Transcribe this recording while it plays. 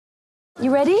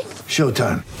You ready?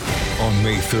 Showtime. On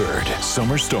May 3rd,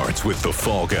 summer starts with The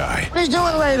Fall Guy. Let's do it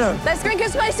later. Let's drink a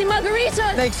spicy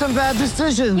margarita. Make some bad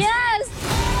decisions. Yes.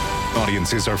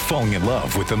 Audiences are falling in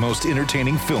love with the most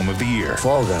entertaining film of the year.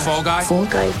 Fall Guy. Fall Guy? Fall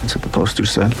Guy. That's what the poster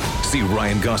said. See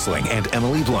Ryan Gosling and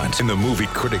Emily Blunt in the movie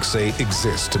critics say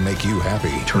exists to make you happy.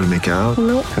 Trying to make it out?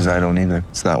 Nope. Because I don't either.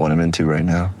 It's not what I'm into right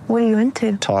now. What are you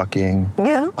into? Talking.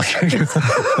 Yeah.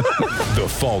 The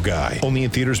Fall Guy. Only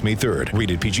in theaters May 3rd.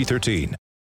 Rated PG-13.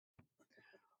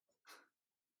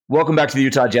 Welcome back to the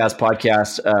Utah Jazz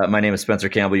Podcast. My name is Spencer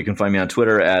Campbell. You can find me on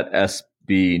Twitter at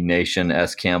SBNation,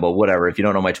 S Campbell, whatever. If you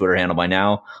don't know my Twitter handle by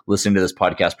now, listening to this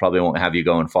podcast probably won't have you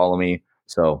go and follow me.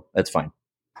 So that's fine.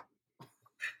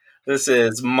 This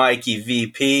is Mikey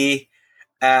VP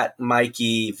at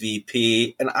Mikey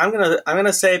VP. And I'm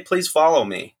gonna say please follow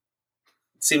me.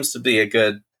 It seems to be a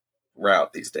good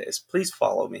route these days. Please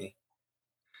follow me.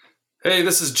 Hey,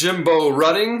 this is Jimbo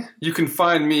Rutting. You can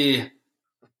find me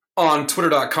on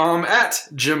twitter.com at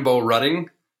Jimbo Rutting.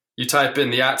 You type in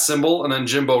the @ symbol and then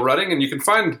Jimbo Rutting, and you can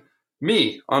find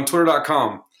me on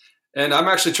twitter.com. And I'm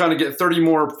actually trying to get 30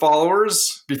 more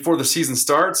followers before the season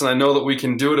starts, and I know that we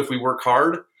can do it if we work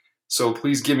hard. So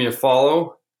please give me a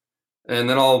follow, and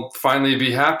then I'll finally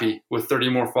be happy with 30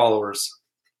 more followers.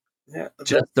 Yeah,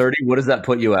 Just 30? What does that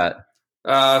put you at?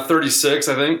 36,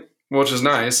 I think, which is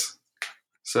nice.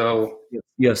 So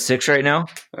You have 6 right now?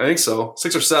 I think so,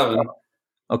 6 or 7.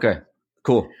 Okay,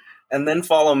 cool. and then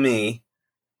follow me,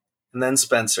 and then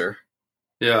Spencer.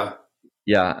 Yeah.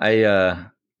 Yeah,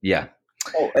 yeah.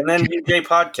 Oh, and then UJ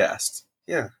Podcast.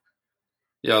 Yeah.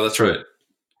 Yeah, that's right.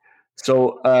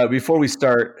 So before we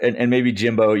start, and maybe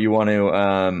Jimbo, you want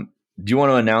to do you want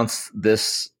to announce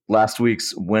this last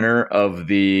week's winner of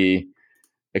the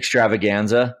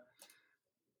extravaganza?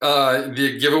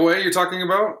 The giveaway you're talking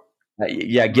about?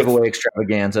 Yeah, giveaway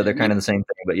extravaganza. They're kind of the same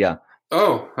thing, but yeah.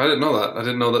 Oh, I didn't know that. I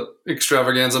didn't know that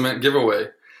extravaganza meant giveaway.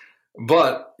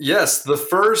 But yes, the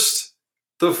first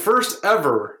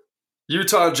ever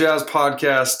Utah Jazz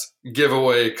Podcast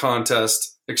giveaway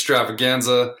contest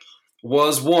extravaganza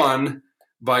was won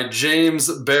by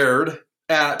James Baird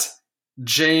at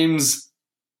James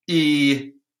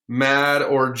E Mad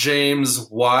or James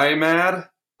Y Mad,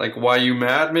 like Why You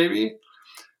Mad maybe,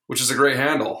 which is a great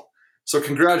handle. So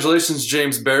congratulations,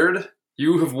 James Baird.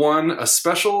 You have won a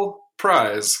special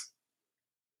prize,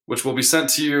 which will be sent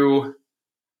to you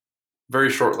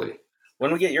very shortly.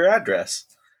 When we get your address.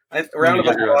 Round of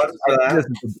applause for that.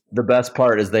 The best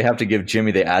part is they have to give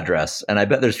Jimmy the address, and I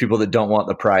bet there's people that don't want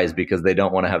the prize because they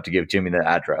don't want to have to give Jimmy the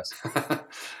address.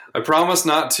 I promise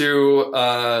not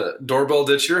to doorbell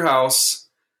ditch your house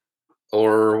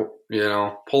or,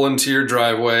 pull into your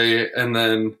driveway and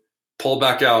then pull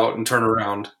back out and turn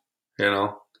around, and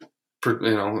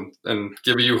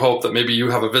give you hope that maybe you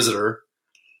have a visitor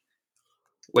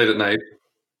late at night.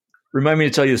 Remind me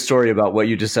to tell you a story about what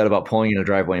you just said about pulling in a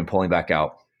driveway and pulling back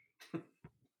out.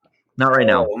 Not right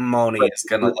now. Oh, Moni is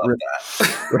gonna love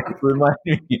that.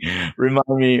 remind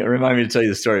me to tell you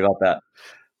the story about that.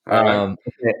 Right.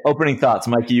 Okay, opening thoughts,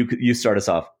 Mikey. You start us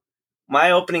off.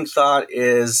 My opening thought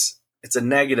is it's a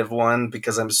negative one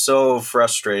because I'm so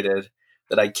frustrated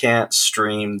that I can't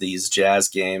stream these Jazz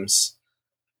games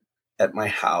at my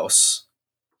house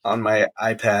on my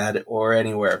iPad or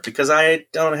anywhere because I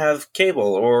don't have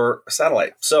cable or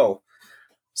satellite. So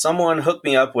someone hook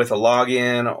me up with a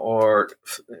login or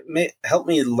help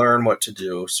me learn what to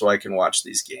do so I can watch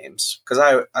these games.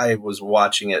 Because I was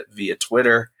watching it via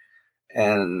Twitter,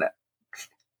 and,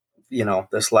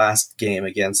 this last game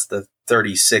against the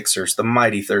 36ers, the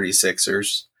mighty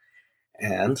 36ers,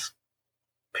 and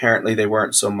apparently they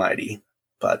weren't so mighty.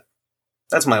 But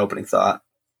that's my opening thought.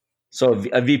 So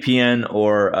a VPN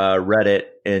or Reddit,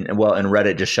 and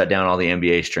Reddit just shut down all the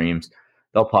NBA streams.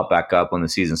 They'll pop back up when the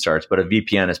season starts, but a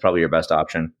VPN is probably your best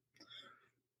option.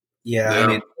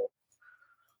 Yeah.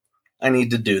 I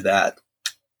need to do that.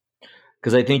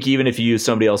 Because I think even if you use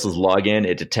somebody else's login,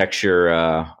 it detects your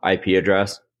IP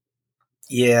address.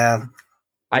 Yeah.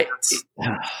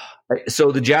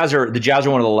 So the Jazz are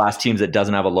one of the last teams that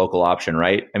doesn't have a local option,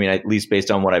 right? I mean, at least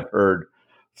based on what I've heard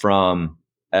from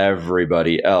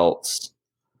everybody else.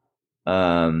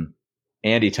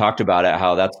 Andy talked about it,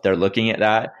 how they're looking at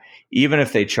that. Even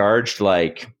if they charged,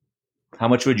 how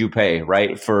much would you pay,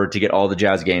 right, to get all the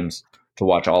Jazz games to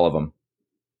watch all of them?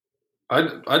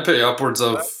 I'd pay upwards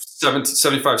of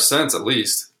 75 cents at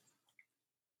least.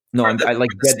 No, being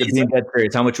dead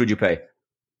serious. How much would you pay?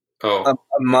 Oh, A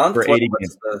month for 80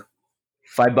 games?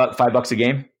 $5 a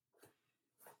game?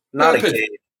 Not a game.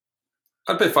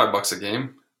 I'd pay $5 a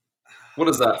game. What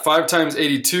is that? 5 times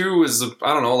 82 is at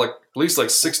least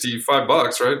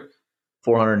 $65, right?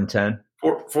 410.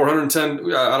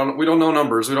 410. I don't. We don't know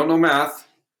numbers. We don't know math.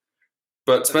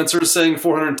 But Spencer is saying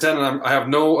 410, and I have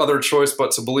no other choice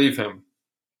but to believe him.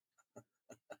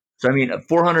 So, I mean,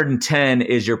 410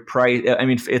 is your price. I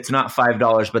mean, it's not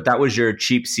 $5, but that was your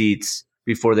cheap seats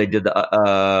before they did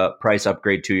the price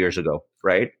upgrade 2 years ago,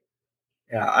 right?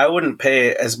 Yeah, I wouldn't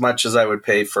pay as much as I would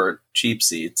pay for cheap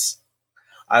seats.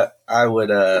 I would.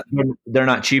 They're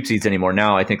not cheap seats anymore.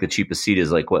 Now, I think the cheapest seat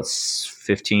is like, what,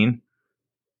 15?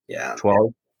 Yeah.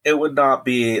 12? It would not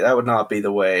be, that would not be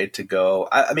the way to go.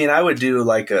 I mean, I would do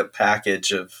like a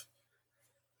package of,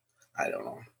 I don't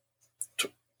know,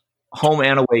 Home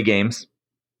and away games.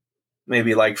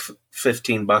 maybe like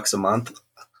 $15 a month.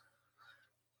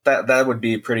 That would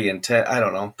be pretty intense. I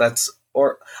don't know.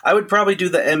 Or I would probably do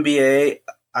the NBA.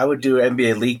 I would do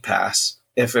NBA League Pass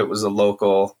if it was a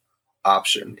local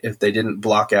option. If they didn't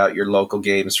block out your local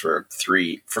games for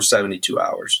 72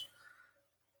 hours.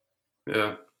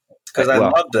 Yeah. Because I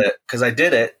loved it. Because I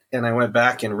did it, and I went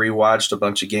back and rewatched a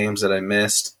bunch of games that I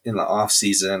missed in the off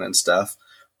season and stuff.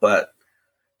 But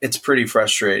it's pretty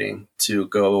frustrating to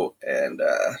go and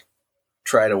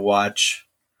try to watch,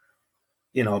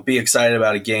 be excited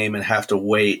about a game and have to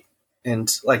wait. And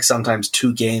like sometimes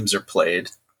 2 games are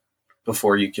played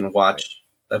before you can watch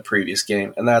a previous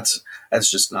game. And that's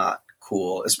just not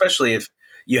cool, especially if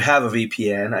you have a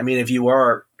VPN. I mean, if you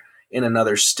are in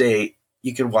another state,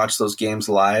 you can watch those games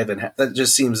live, and that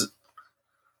just seems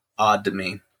odd to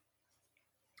me.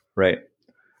 Right.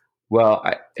 Well,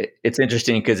 it's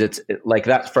interesting because it's like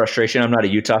that frustration. I'm not a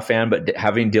Utah fan, but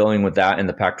dealing with that in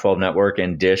the Pac-12 network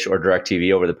and Dish or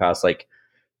DirecTV over the past like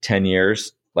 10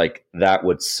 years, like that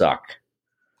would suck.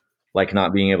 Like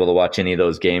not being able to watch any of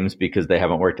those games because they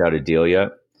haven't worked out a deal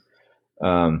yet.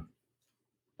 I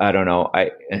don't know.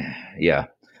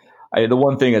 The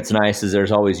one thing that's nice is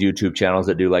there's always YouTube channels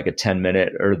that do like a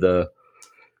 10-minute or the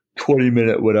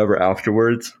 20-minute whatever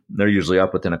afterwards. They're usually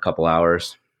up within a couple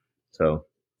hours. So.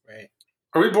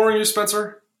 Are we boring you,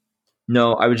 Spencer?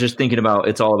 No, I was just thinking about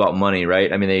it's all about money,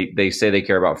 right? I mean, they say they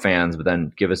care about fans, but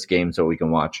then give us games so we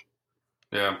can watch.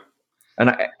 Yeah. And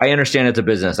I understand it's a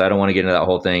business. I don't want to get into that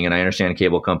whole thing. And I understand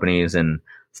cable companies and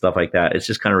stuff like that. It's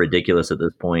just kind of ridiculous at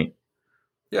this point.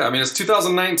 Yeah, I mean, it's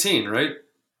 2019, right?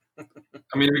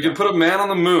 I mean, we can put a man on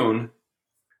the moon,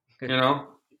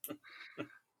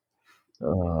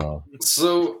 Oh.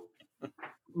 So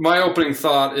my opening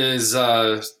thought is...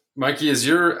 Mikey, is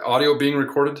your audio being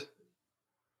recorded?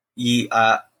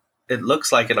 Yeah, it looks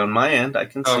like it on my end. I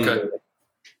can see it.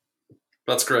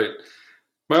 That's great.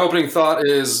 My opening thought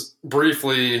is,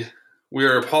 briefly, we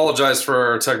apologize for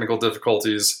our technical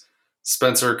difficulties.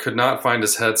 Spencer could not find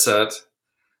his headset.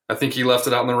 I think he left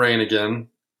it out in the rain again.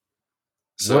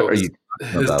 So his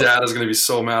dad is going to be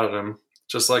so mad at him,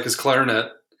 just like his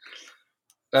clarinet.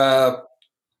 But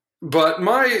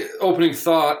my opening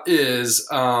thought is...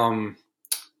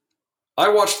 I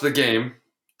watched the game,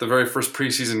 the very first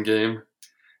preseason game,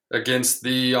 against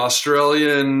the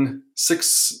Australian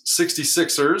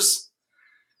 66ers.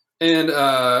 And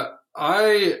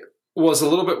I was a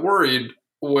little bit worried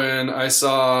when I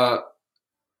saw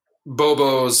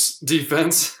Bobo's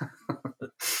defense.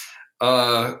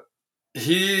 I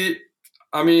know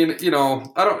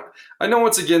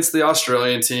it's against the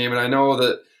Australian team, and I know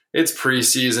that it's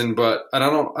preseason, but I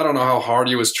don't know how hard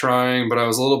he was trying, but I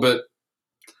was a little bit,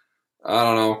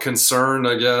 concerned,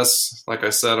 I guess. Like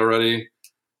I said already,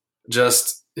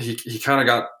 just he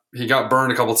got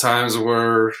burned a couple times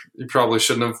where he probably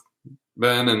shouldn't have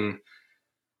been, and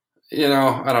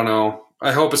I don't know.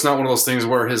 I hope it's not one of those things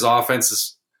where his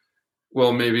offense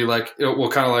will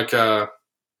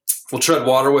tread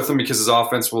water with him because his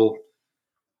offense will,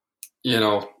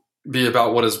 be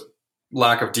about what his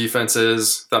lack of defense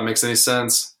is. If that makes any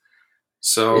sense.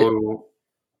 So.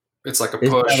 It's like a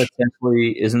push.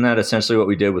 Isn't that essentially what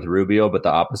we did with Rubio, but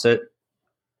the opposite?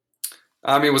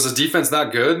 I mean, was his defense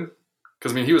that good?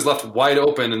 Because, he was left wide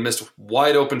open and missed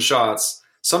wide open shots,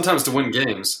 sometimes to win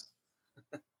games.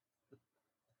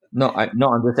 No,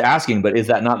 I'm just asking, but is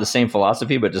that not the same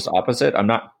philosophy, but just opposite? I'm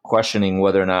not questioning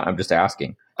whether or not, I'm just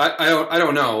asking. I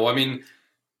don't know. I mean,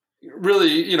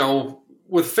 really,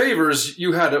 with Favors,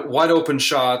 you had wide open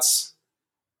shots.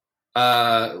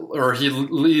 Or he'd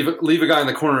leave a guy in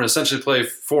the corner and essentially play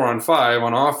 4-on-5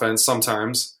 on offense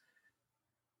sometimes.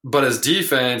 But his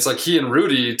defense, like he and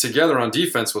Rudy together on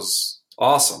defense, was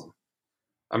awesome.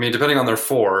 I mean, depending on their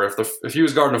 4, if he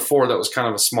was guarding a 4 that was kind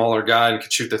of a smaller guy and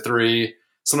could shoot the 3,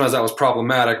 sometimes that was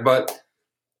problematic. But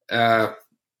I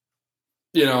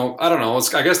don't know.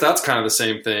 I guess that's kind of the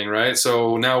same thing, right?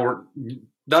 So now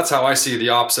that's how I see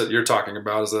the opposite you're talking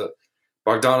about, is that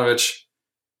Bogdanovich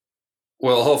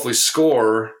will hopefully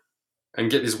score and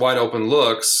get these wide open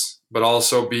looks, but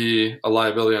also be a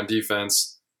liability on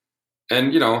defense.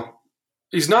 And,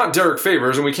 he's not Derek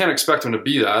Favors, and we can't expect him to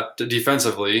be that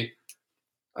defensively.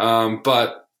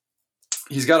 But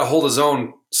he's got to hold his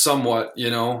own somewhat,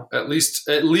 at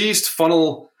least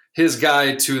funnel his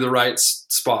guy to the right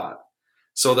spot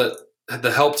so that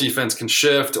the help defense can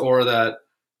shift or that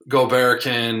Gobert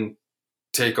can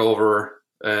take over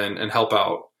and help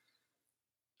out.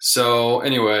 So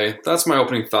anyway, that's my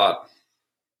opening thought.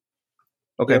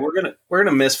 Okay, we're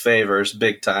gonna miss Favors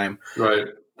big time. Right.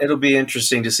 It'll be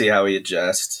interesting to see how he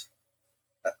adjusts.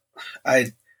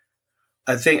 I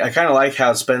think I kind of like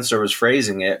how Spencer was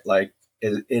phrasing it. Like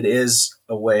it is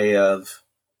a way of.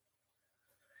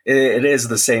 It is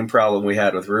the same problem we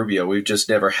had with Rubio. We've just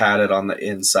never had it on the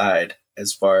inside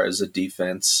as far as a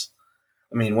defense.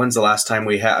 I mean, when's the last time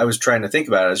we had? I was trying to think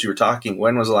about it as you were talking.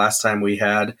 When was the last time we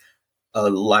had a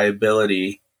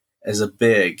liability as a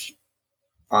big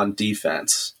on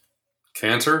defense?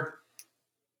 Cantor?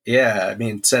 Yeah, I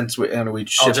mean, since we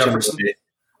shipped him away.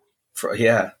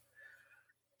 Yeah.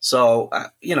 So, I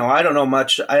don't know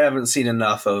much. I haven't seen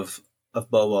enough of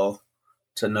Bobo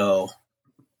to know.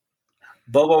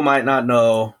 Bobo might not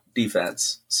know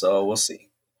defense, so we'll see.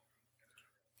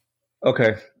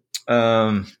 Okay.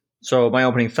 So my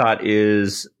opening thought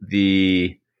is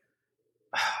I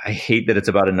hate that it's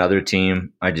about another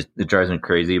team. It drives me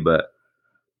crazy, but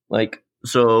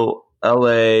so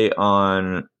LA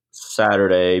on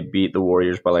Saturday beat the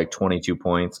Warriors by 22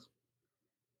 points.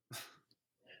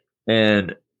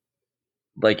 And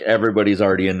everybody's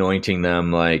already anointing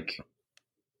them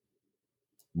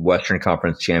Western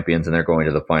Conference champions, and they're going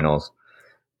to the finals.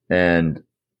 And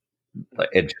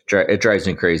it drives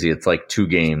me crazy. It's 2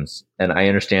 games, and I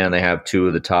understand they have 2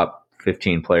 of the top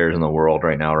 15 players in the world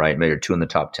right now, right? Maybe 2 in the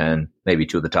top 10, maybe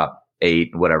 2 of the top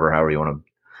 8, whatever, however you want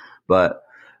to. But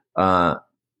I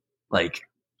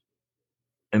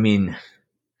mean,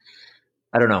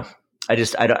 I don't know. I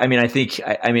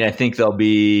think they'll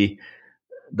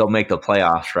make the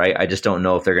playoffs, right? I just don't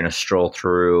know if they're going to stroll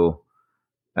through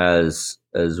as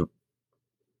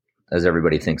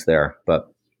everybody thinks they are,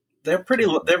 but they're pretty.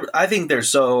 I think they're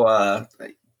so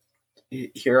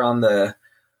here on the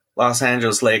Los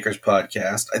Angeles Lakers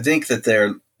podcast. I think that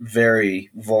they're very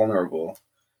vulnerable.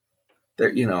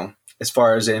 They're as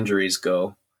far as injuries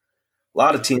go, a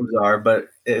lot of teams are, but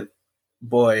if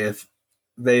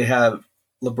they have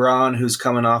LeBron, who's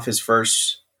coming off his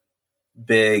first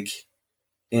big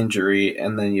injury,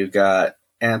 and then you've got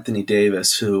Anthony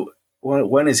Davis, who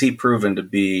when is he proven to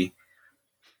be,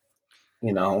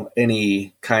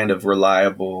 any kind of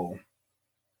reliable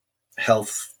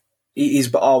health?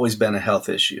 He's always been a health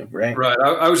issue, right? Right.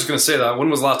 I was just going to say that. When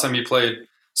was the last time he played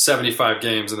 75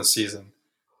 games in a season?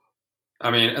 I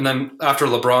mean, and then after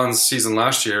LeBron's season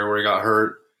last year where he got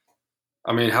hurt,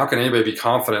 I mean, how can anybody be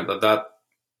confident that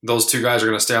those 2 guys are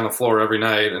going to stay on the floor every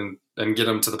night and get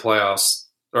them to the playoffs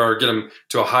or get them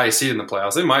to a high seed in the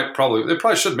playoffs? They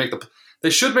probably should make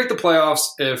the playoffs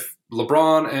if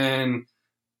LeBron and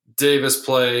Davis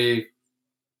play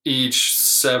each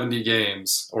 70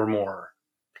 games or more.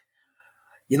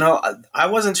 I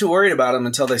wasn't too worried about him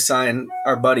until they signed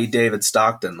our buddy David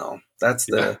Stockton, though. That's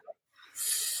going to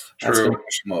push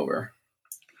him over.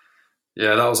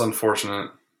 Yeah, that was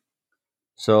unfortunate.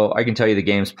 So I can tell you the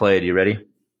games played. You ready?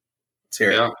 Let's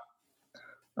hear it.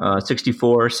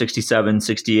 64, 67,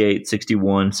 68,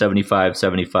 61, 75,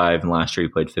 75, and last year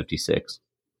he played 56.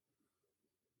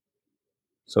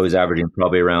 So he's averaging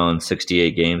probably around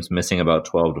 68 games, missing about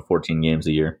 12 to 14 games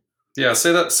a year. Yeah,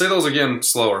 say those again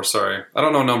slower. Sorry. I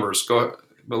don't know numbers. Go ahead,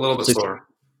 a little bit slower.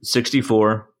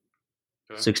 64,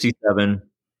 okay. 67,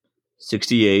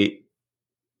 68,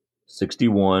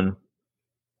 61,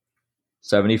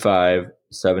 75,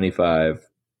 75,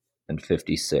 and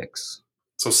 56.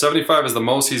 So 75 is the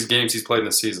most games he's played in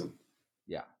the season.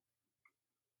 Yeah.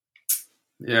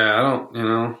 Yeah, I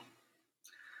don't,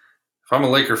 if I'm a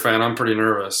Laker fan, I'm pretty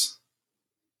nervous.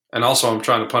 And also I'm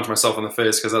trying to punch myself in the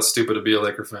face because that's stupid to be a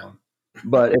Laker fan.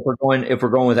 But if we're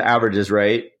going with averages,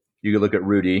 right, you could look at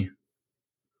Rudy.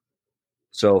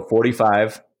 So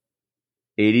 45,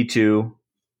 82,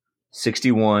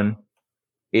 61,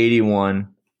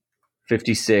 81,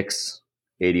 56,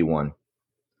 81.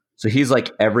 So he's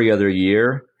every other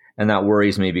year, and that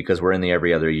worries me because we're in the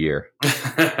every other year.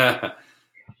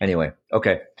 Anyway,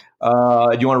 okay.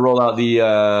 Do you want to roll out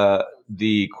the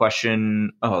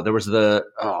question? Oh, there was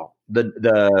oh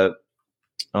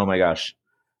my gosh.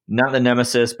 Not the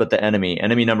nemesis, but the enemy.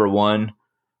 Enemy number 1.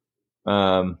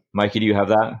 Mikey, do you have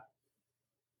that?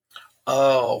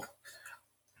 Oh.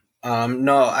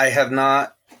 No, I have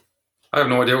not I have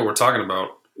no idea what we're talking about.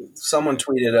 Someone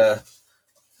tweeted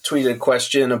a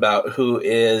question about who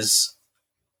is.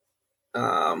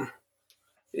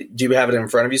 Do you have it in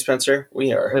front of you, Spencer?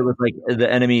 We are. It was like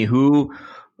the enemy who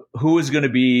is going to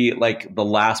be like the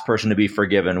last person to be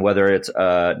forgiven, whether it's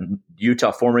a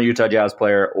former Utah Jazz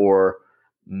player or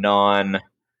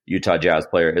non-Utah Jazz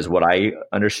player, is what I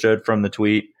understood from the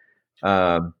tweet.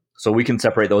 So we can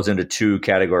separate those into two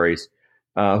categories.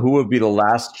 Who would be the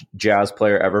last Jazz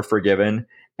player ever forgiven?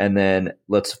 And then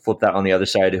let's flip that on the other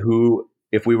side. Who,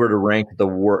 if we were to rank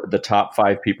the top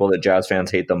 5 people that Jazz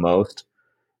fans hate the most?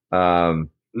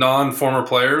 Non-former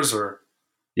players, or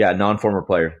non-former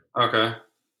player. Okay.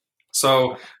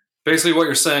 So basically, what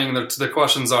you're saying, the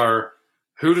questions are: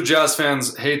 who do Jazz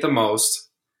fans hate the most?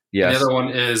 Yes. And the other one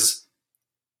is,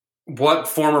 what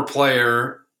former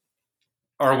player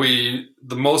are we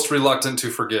the most reluctant to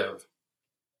forgive?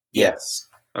 Yes.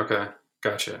 Okay,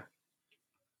 gotcha.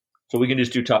 So we can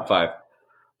just do top 5.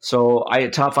 So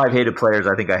top 5 hated players.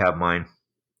 I think I have mine.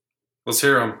 Let's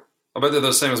hear them. I bet they're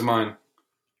the same as mine.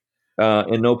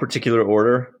 In no particular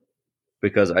order,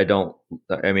 because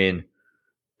Kobe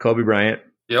Bryant.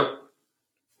 Yep.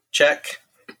 Check.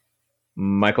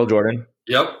 Michael Jordan.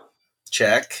 Yep.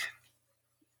 Check.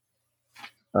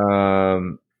 We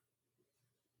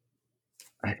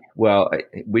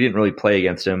didn't really play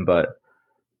against him, but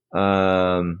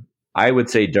I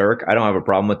would say Dirk. I don't have a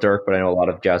problem with Dirk, but I know a lot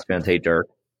of Jazz fans hate Dirk.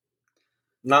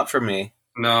 Not for me.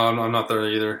 No, I'm not there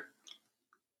either.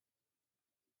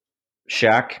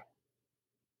 Shaq.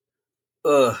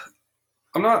 Ugh.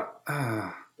 I'm not.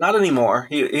 Not anymore.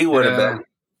 He would have been.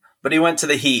 But he went to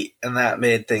the Heat, and that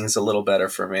made things a little better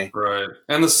for me. Right.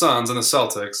 And the Suns and the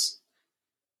Celtics.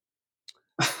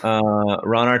 Ron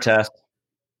Artest.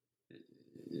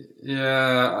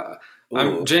 Yeah.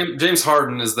 James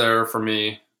Harden is there for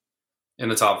me in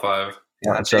the top 5.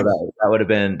 Yeah, So that would have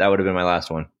been my last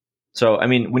one. So, I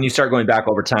mean, when you start going back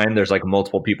over time, there's like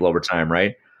multiple people over time,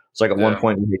 right? So like at one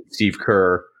point we hit Steve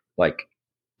Kerr,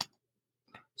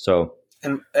 so.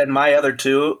 And my other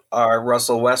 2 are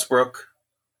Russell Westbrook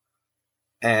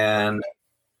and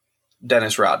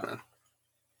Dennis Rodman.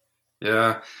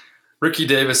 Yeah. Ricky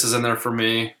Davis is in there for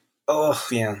me. Oh,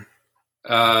 yeah.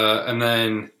 And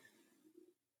then,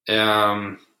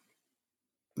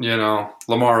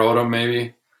 Lamar Odom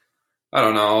maybe. I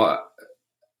don't know.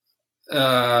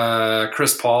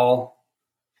 Chris Paul.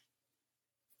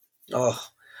 Oh,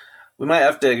 we might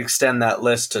have to extend that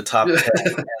list to top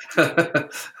 10.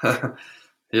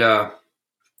 Yeah.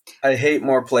 I hate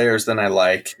more players than I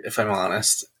like, if I'm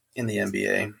honest, in the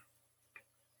NBA.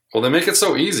 Well, they make it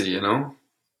so easy,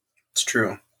 It's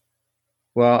true.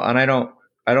 Well, and I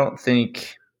don't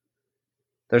think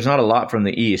there's not a lot from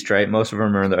the East, right? Most of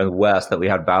them are in the West that we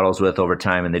had battles with over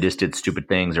time, and they just did stupid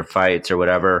things or fights or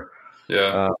whatever.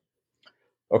 Yeah.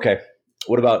 Okay.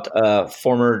 What about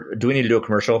former? Do we need to do a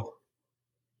commercial?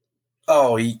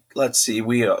 Oh, let's see.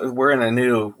 We're in a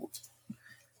new.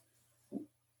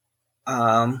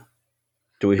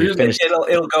 Do we finish?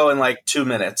 It'll go in like 2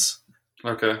 minutes.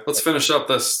 Okay, let's finish up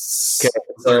this. Okay,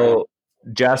 so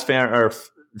Jazz fan or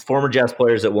former Jazz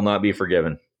players that will not be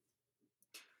forgiven.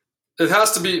 It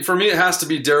has to be, for me, it has to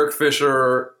be Derek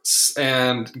Fisher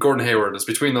and Gordon Hayward. It's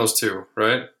between those 2,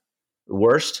 right?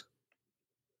 Worst?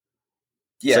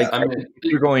 Yeah. If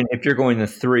you're going to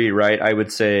 3, right, I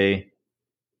would say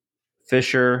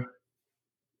Fisher,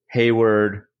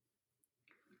 Hayward,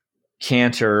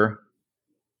 Cantor.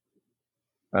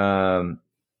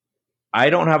 I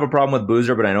don't have a problem with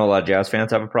Boozer, but I know a lot of Jazz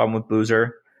fans have a problem with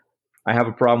Boozer. I have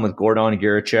a problem with Gordon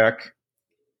Giricek.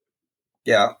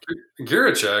 Yeah.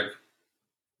 Giricek?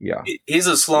 Yeah. He's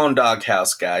a Sloan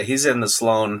doghouse guy. He's in the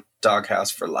Sloan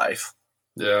doghouse for life.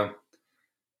 Yeah.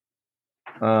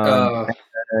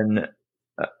 And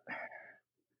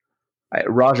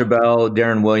Raja Bell,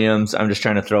 Darren Williams. I'm just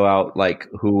trying to throw out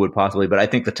who would possibly, but I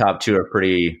think the top 2 are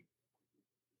pretty.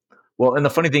 Well, and the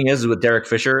funny thing is with Derek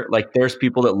Fisher, there's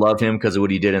people that love him because of what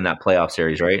he did in that playoff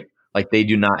series, right? They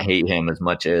do not hate him as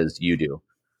much as you do.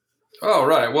 Oh,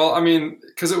 right. Well, I mean,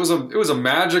 because it was a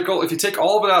magical. If you take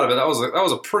all of it out of it, that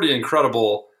was a pretty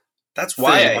incredible. That's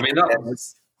why thing.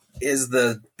 that is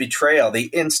the betrayal, the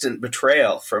instant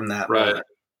betrayal from that moment.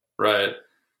 Right.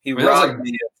 He robbed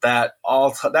me of that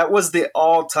that was the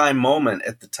all-time moment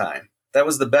at the time. That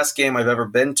was the best game I've ever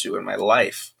been to in my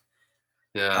life.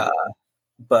 Yeah.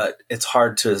 But it's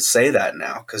hard to say that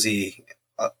now because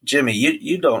Jimmy,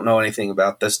 you don't know anything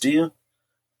about this, do you?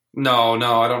 No,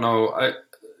 I don't know.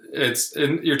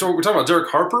 We're talking about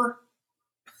Derek Harper.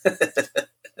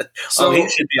 So he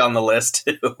should be on the list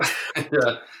too.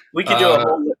 Yeah, we could do a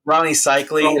whole Ronnie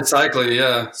Cycli. Cycli,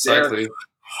 yeah, Cycli.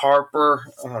 Harper.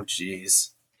 Oh, jeez.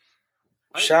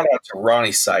 Shout out to Ronnie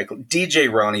Cycli.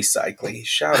 DJ Ronnie Cycli.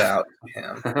 Shout out to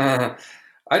him.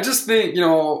 I just think,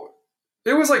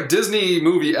 it was like Disney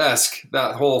movie-esque,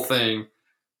 that whole thing.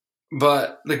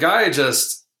 But the guy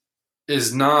just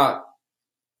is not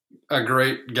a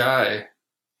great guy.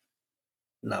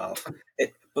 No.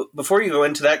 Before you go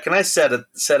into that, can I set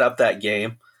up that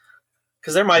game?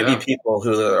 Because there might be people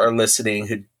who are listening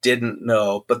who didn't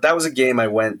know, but that was a game I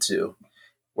went to.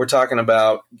 We're talking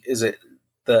about, is it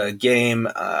the game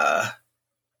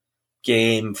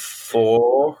game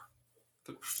 4?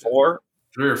 4?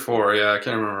 3 or 4, yeah, I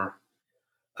can't remember.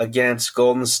 Against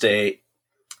Golden State.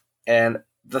 And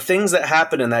the things that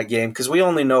happened in that game, because we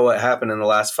only know what happened in the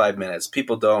last 5 minutes.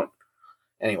 People don't.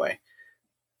 Anyway,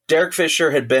 Derek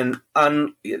Fisher had been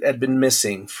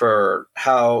missing for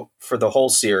the whole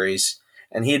series,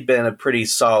 and he'd been a pretty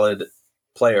solid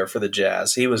player for the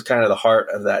Jazz. He was kind of the heart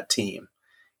of that team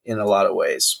in a lot of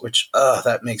ways, which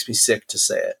that makes me sick to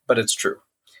say it, but it's true.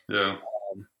 Yeah.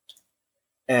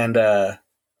 And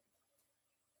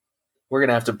we're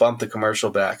gonna have to bump the commercial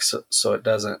back so it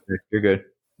doesn't. You're good.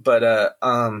 But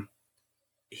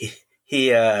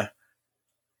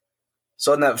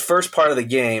so in that first part of the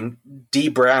game, D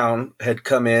Brown had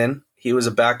come in. He was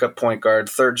a backup point guard,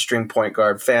 third string point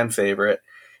guard, fan favorite,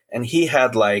 and he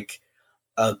had like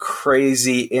a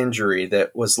crazy injury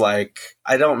that was like,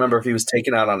 I don't remember if he was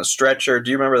taken out on a stretcher. Do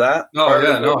you remember that?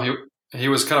 He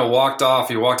was kind of walked off.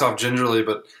 He walked off gingerly,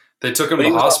 but they took him to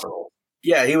the hospital.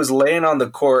 He was laying on the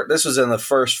court. This was in the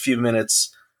first few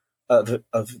minutes of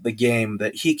the game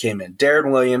that he came in.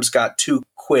 Darren Williams got 2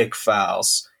 quick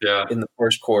fouls in the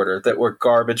first quarter that were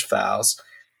garbage fouls.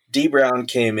 D Brown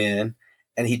came in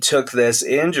and he took this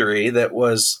injury that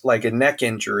was like a neck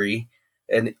injury,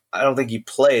 and I don't think he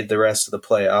played the rest of the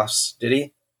playoffs. Did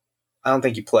he? I don't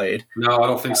think he played. No, I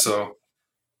don't think so.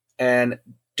 And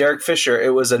Derek Fisher,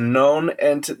 it was a known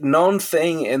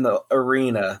thing in the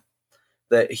arena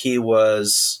that he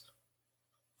was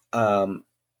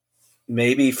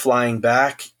maybe flying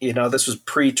back. This was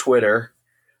pre-Twitter,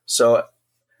 so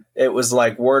it was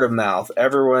like word of mouth.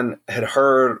 Everyone had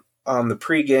heard on the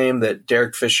pregame that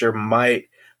Derek Fisher might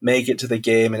make it to the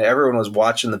game, and everyone was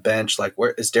watching the bench like,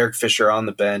 where is Derek Fisher on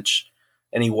the bench?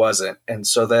 And he wasn't. And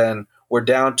so then we're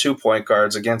down 2 point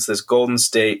guards against this Golden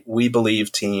State We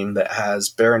Believe team that has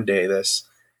Baron Davis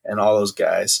and all those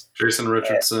guys. Jason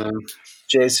Richardson,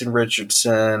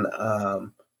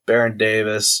 Baron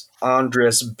Davis,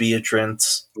 Andres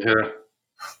Beatrice. Yeah.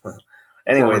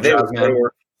 Anyway, they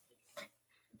were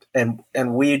and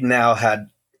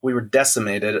we were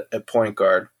decimated at point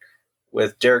guard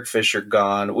with Derek Fisher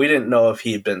gone. We didn't know if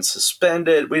he'd been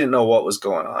suspended. We didn't know what was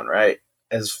going on, right?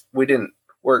 As we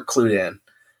weren't clued in.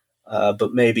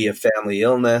 But maybe a family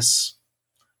illness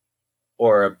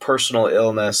or a personal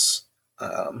illness.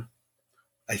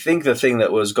 I think the thing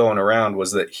that was going around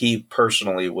was that he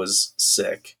personally was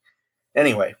sick.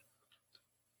 Anyway,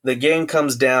 the game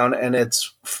comes down and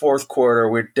it's fourth quarter.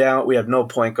 We're down. We have no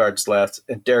point guards left.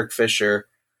 And Derek Fisher,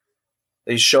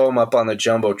 they show him up on the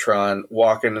Jumbotron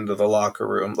walking into the locker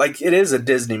room. Like, it is a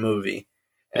Disney movie.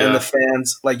 And the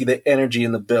fans, like, the energy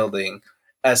in the building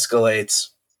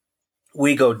escalates.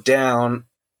 We go down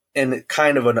and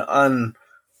kind of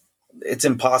it's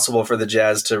impossible for the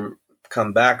Jazz to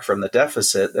come back from the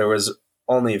deficit. There was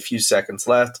only a few seconds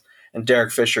left, and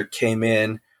Derek Fisher came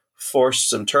in, forced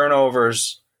some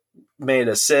turnovers, made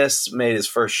assists, made his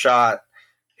first shot,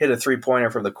 hit a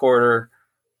 3-pointer from the corner,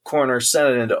 sent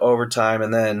it into overtime,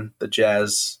 and then the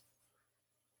Jazz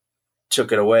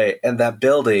took it away. And that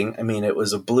building, I mean, it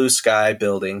was a blue sky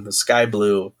building, the sky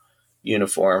blue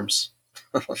uniforms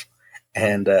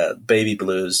and baby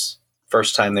blues,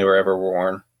 first time they were ever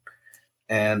worn.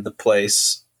 And the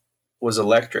place was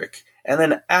electric. And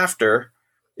then after,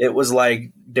 it was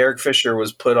like Derek Fisher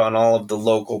was put on all of the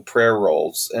local prayer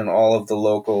rolls and all of the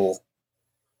local,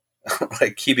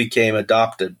 like, he became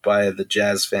adopted by the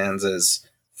Jazz fans as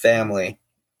family.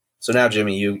 So now,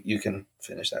 Jimmy, you can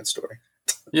finish that story.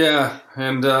 Yeah,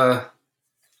 and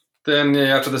then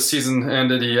after the season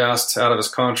ended, he asked out of his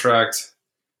contract,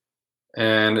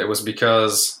 and it was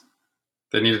because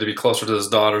they needed to be closer to his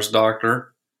daughter's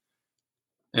doctor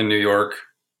in New York.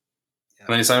 And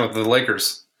then he signed with the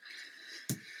Lakers.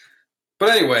 But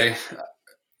anyway,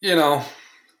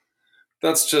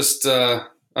 that's just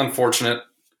unfortunate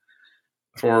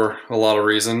for a lot of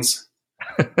reasons.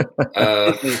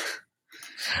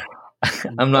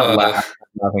 I'm not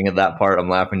laughing at that part. I'm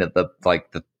laughing at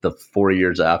the 4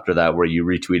 years after that where you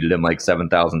retweeted him like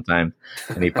 7,000 times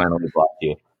and he finally blocked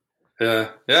you. Yeah,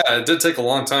 it did take a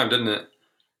long time, didn't it?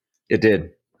 It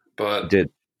did. But it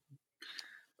did.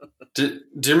 Do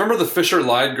you remember the Fisher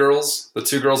Lied girls? The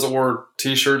two girls that wore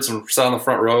T-shirts and sat on the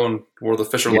front row and wore the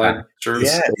Fisher Lied shirts?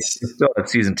 Yes. They still have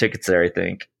season tickets there, I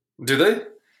think. Do they?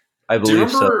 I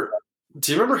believe so.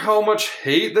 Do you remember how much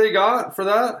hate they got for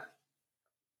that?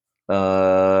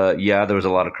 Yeah, there was a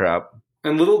lot of crap.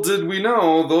 And little did we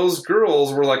know, those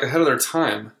girls were like ahead of their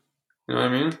time. You know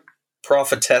what I mean?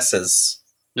 Prophetesses.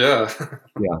 Yeah.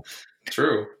 Yeah.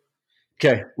 True.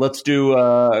 Okay, let's do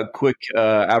a quick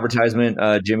advertisement.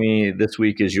 Jimmy, this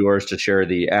week is yours to share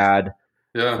the ad.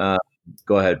 Yeah.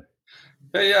 Go ahead.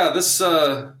 Hey, yeah. This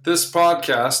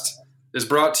podcast is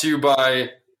brought to you by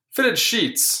Fitted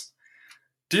Sheets.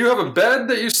 Do you have a bed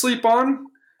that you sleep on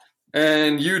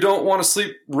and you don't want to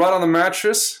sleep right on the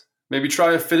mattress? Maybe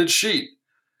try a fitted sheet.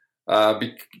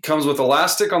 Comes with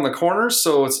elastic on the corners,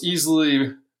 so it's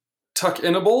easily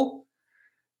tuck-inable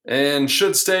and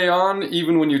should stay on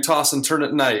even when you toss and turn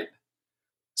at night.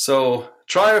 So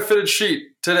try a fitted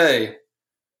sheet today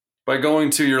by going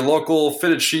to your local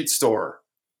fitted sheet store.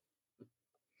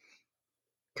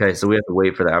 Okay, so we have to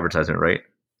wait for the advertisement, right?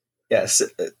 Yes.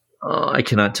 I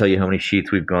cannot tell you how many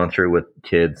sheets we've gone through with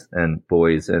kids and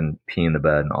boys and pee in the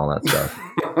bed and all that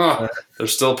stuff. They're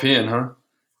still peeing, huh?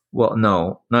 Well,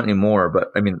 no, not anymore.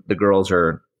 But I mean, the girls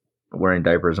are wearing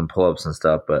diapers and pull-ups and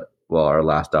stuff. But well, our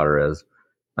last daughter is.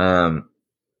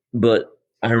 But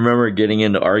I remember getting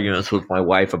into arguments with my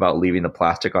wife about leaving the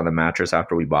plastic on the mattress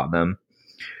after we bought them.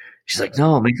 She's like,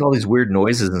 "No, it makes all these weird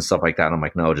noises and stuff like that." And I'm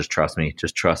like, "No, just trust me.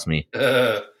 Just trust me."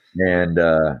 And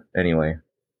anyway,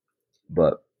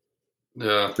 but.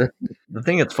 Yeah. The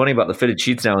thing that's funny about the fitted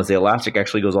sheets now is the elastic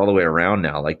actually goes all the way around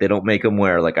now. Like they don't make them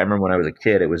where, like I remember when I was a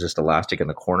kid, it was just elastic in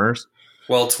the corners.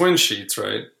 Well, twin sheets,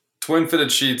 right? Twin fitted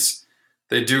sheets,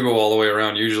 they do go all the way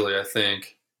around usually, I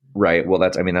think. Right. Well,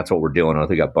 that's what we're dealing with.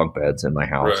 We got bunk beds in my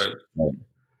house. Right.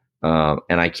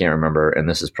 And I can't remember, and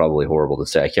this is probably horrible to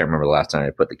say, I can't remember the last time I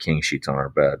put the king sheets on our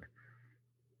bed.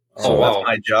 So wow. That's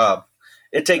my job.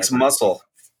 It takes muscle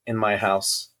in my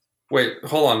house. Wait,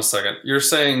 hold on a second. You're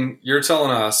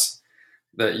telling us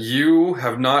that you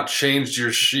have not changed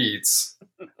your sheets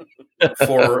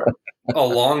for a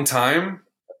long time?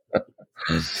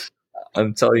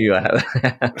 I'm telling you, I have.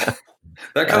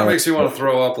 That kind of makes me want to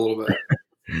throw up a little bit.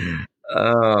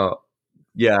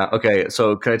 Yeah. Okay.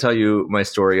 So can I tell you my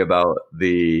story about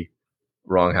the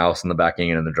wrong house in the backing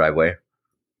end in the driveway?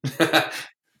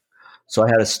 So I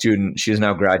had a student, she's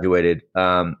now graduated,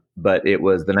 but it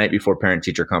was the night before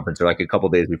parent-teacher conference, or like a couple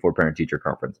days before parent-teacher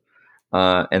conference.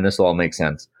 And this will all make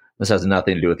sense. This has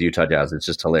nothing to do with the Utah Jazz. It's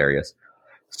just hilarious.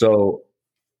 So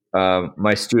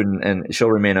my student, and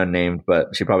she'll remain unnamed,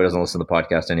 but she probably doesn't listen to the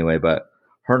podcast anyway, but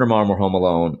her and her mom were home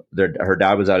alone. Her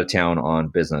dad was out of town on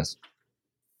business.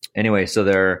 Anyway, so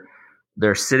they're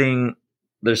sitting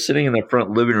in the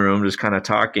front living room just kind of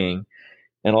talking,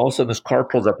 and all of a sudden this car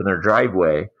pulls up in their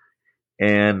driveway.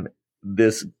 And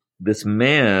this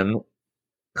man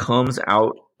comes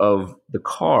out of the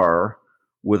car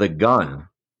with a gun,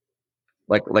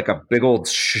 like a big old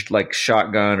like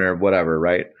shotgun or whatever,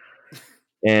 right?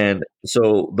 And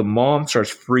so the mom starts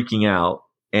freaking out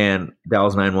and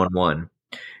dials 911.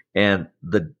 And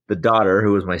the daughter,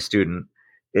 who was my student,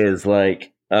 is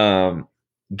like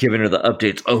giving her the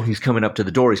updates. Oh, he's coming up to the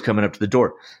door. He's coming up to the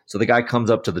door. So the guy comes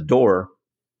up to the door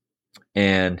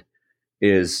and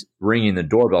is ringing the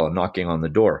doorbell and knocking on the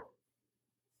door.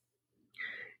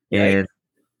 And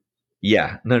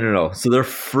yeah, no. So they're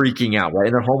freaking out, right?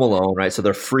 And they're home alone, right? So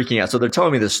they're freaking out. So they're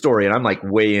telling me this story and I'm like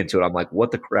way into it. I'm like, what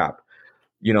the crap?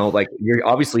 You know, like you're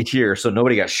obviously here. So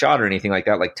nobody got shot or anything like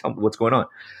that. Like, tell me what's going on.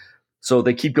 So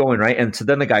they keep going, right? And so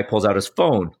then the guy pulls out his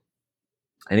phone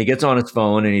and he gets on his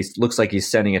phone and he looks like he's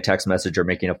sending a text message or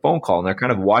making a phone call. And they're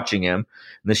kind of watching him.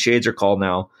 And the shades are called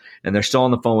now. And they're still on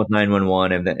the phone with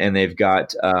 911, and they've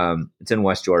got it's in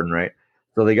West Jordan, right?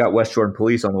 So they got West Jordan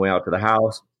police on the way out to the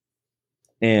house,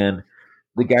 and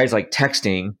the guy's like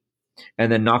texting,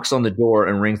 and then knocks on the door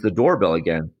and rings the doorbell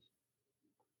again.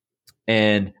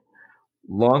 And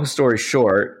long story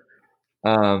short,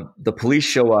 the police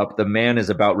show up. The man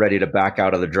is about ready to back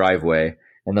out of the driveway,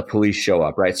 and the police show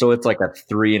up, right? So it's like a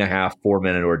 3.5, 4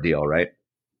 minute ordeal, right?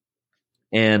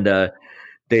 And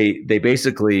they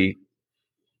basically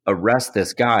arrest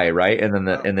this guy, right? And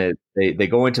then they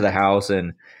go into the house,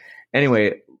 and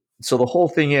anyway, so the whole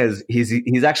thing is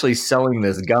he's actually selling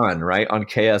this gun, right, on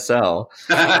KSL.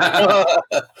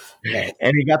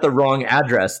 And he got the wrong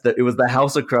address. That it was the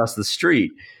house across the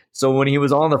street. So when he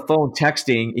was on the phone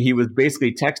texting, he was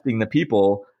basically texting the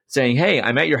people saying, "Hey,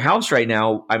 I'm at your house right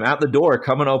now. I'm at the door.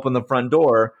 Come and open the front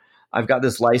door. I've got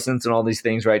this license and all these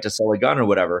things, right, to sell a gun or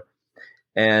whatever."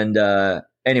 And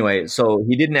anyway, so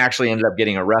he didn't actually end up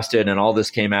getting arrested, and all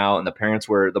this came out, and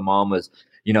the mom was,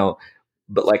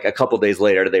 but like a couple days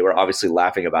later, they were obviously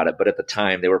laughing about it. But at the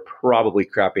time, they were probably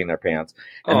crapping their pants.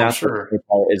 And that's sure. the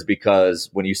part is because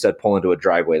when you said pull into a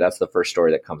driveway, that's the first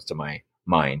story that comes to my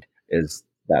mind is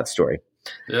that story.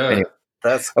 Yeah. Anyway,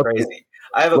 That's crazy.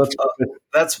 I have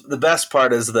that's the best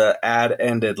part is the ad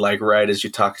ended like right as you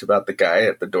talked about the guy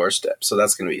at the doorstep. So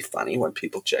that's going to be funny when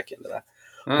people check into that.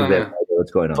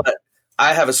 what's going on? But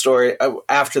I have a story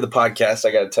after the podcast.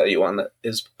 I got to tell you one that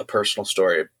is a personal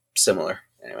story similar.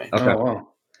 Anyway. Okay. Oh,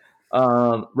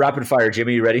 wow. Rapid fire,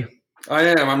 Jimmy, you ready? I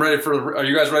am. I'm ready for. Are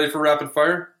you guys ready for rapid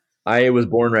fire? I was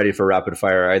born ready for rapid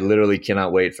fire. I literally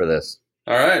cannot wait for this.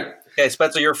 All right. Okay,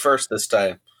 Spencer, you're first this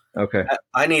time. Okay.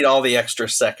 I need all the extra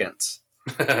seconds.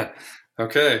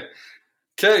 Okay.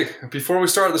 Before we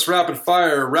start this rapid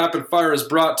fire is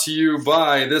brought to you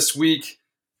by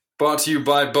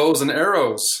bows and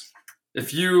arrows.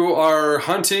 If you are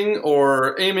hunting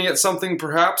or aiming at something,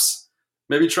 perhaps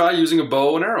maybe try using a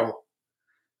bow and arrow.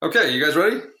 Okay, you guys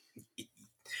ready?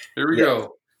 Here we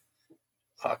go.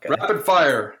 Okay. Rapid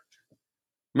fire.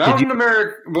 Mountain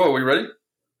America. Whoa, we ready?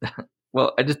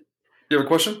 Well, You have a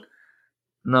question?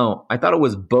 No, I thought it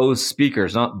was Bose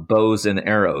speakers, not bows and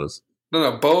arrows.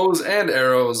 No, bows and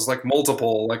arrows, like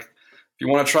multiple. Like if you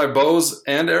want to try bows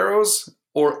and arrows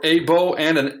or a bow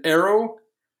and an arrow,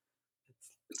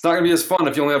 it's not going to be as fun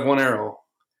if you only have one arrow.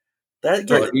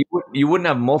 You wouldn't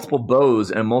have multiple bows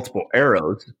and multiple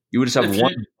arrows. You would just have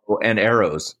one bow and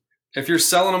arrows. If you're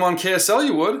selling them on KSL,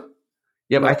 you would.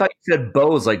 Yeah, but I thought you said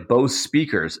bows, like Bose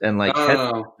speakers and like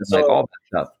headphones and like all that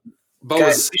stuff. Bows.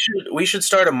 Guys, we should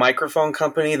start a microphone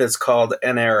company that's called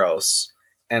Enaros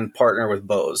and partner with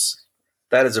Bose.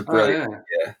 That is a brilliant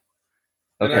idea.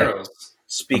 Okay. Narrows.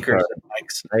 Speakers and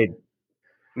mics.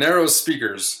 Narrows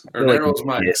speakers. Or I feel like narrows an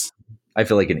mics. idiot. I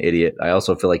feel like an idiot. I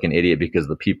also feel like an idiot because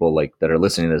the people like that are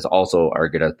listening to this also are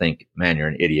going to think, man, you're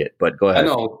an idiot. But go ahead. I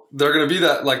know. They're going to be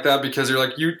like that because you're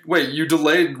like, you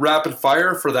delayed rapid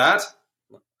fire for that?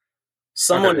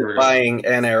 Someone Okay, is buying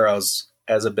Enaros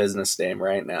as a business name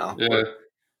right now. Yeah.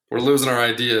 We're losing our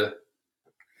idea.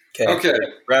 Okay.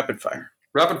 Rapid fire.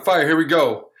 Rapid fire. Here we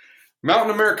go.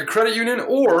 Mountain America Credit Union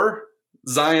or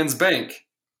Zions Bank?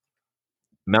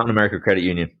 Mountain America Credit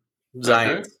Union.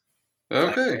 Zions.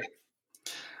 Okay.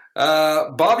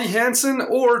 Bobby Hansen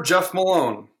or Jeff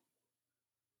Malone?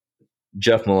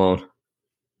 Jeff Malone.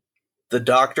 The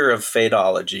doctor of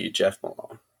fadeology, Jeff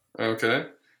Malone. Okay.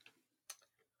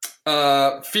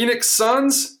 Phoenix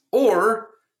Suns or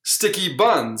Sticky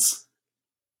Buns?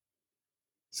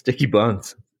 Sticky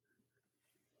Buns.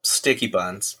 Sticky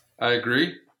buns. I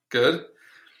agree. Good.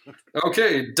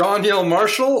 Okay. Danielle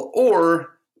Marshall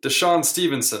or Deshaun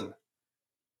Stevenson?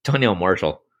 Danielle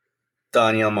Marshall.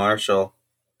 Danielle Marshall.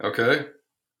 Okay.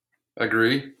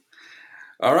 Agree.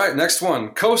 All right. Next one.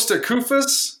 Costa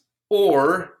Kufis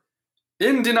or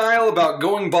In Denial About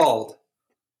Going Bald?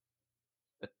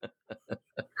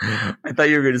 I thought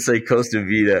you were going to say Costa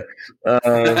Vida.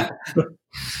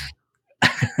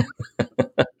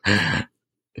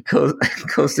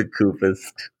 Costa Kufis.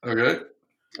 Okay.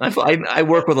 I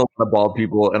work with a lot of bald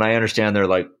people, and I understand they're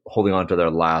like holding on to their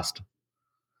last.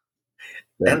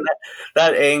 Yeah. And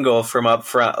that angle from up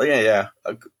front. Yeah.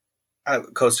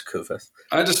 Costa Kufis.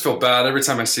 I just feel bad every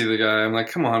time I see the guy. I'm like,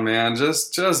 come on, man.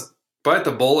 Just bite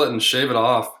the bullet and shave it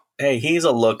off. Hey, he's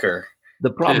a looker. The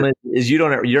problem is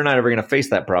you're not ever going to face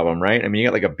that problem, right? I mean, you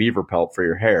got like a beaver pelt for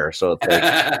your hair, so it's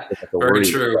like Very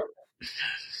true.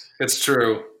 It's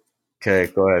true.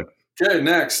 Okay, go ahead. Okay,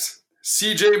 next.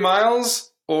 CJ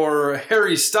Miles or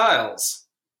Harry Styles?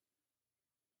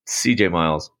 CJ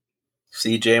Miles.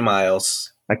 CJ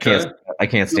Miles. I can't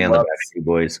stand the Backstreet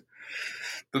Boys.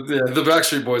 The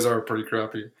Backstreet Boys are pretty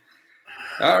crappy.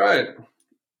 All right.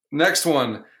 Next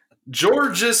one.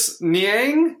 Georges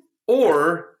Niang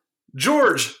or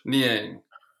George Niang?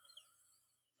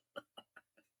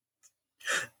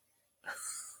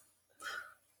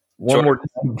 One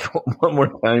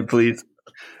more time, please.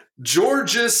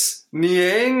 Georges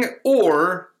Niang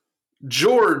or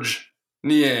George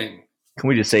Niang? Can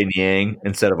we just say Niang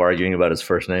instead of arguing about his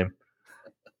first name?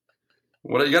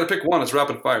 What you got to pick one. It's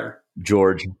rapid fire.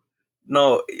 George.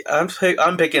 No, I'm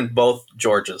picking both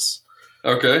Georges.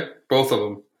 Okay, both of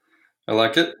them. I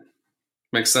like it.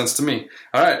 Makes sense to me.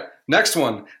 All right, next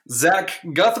one. Zach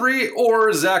Guthrie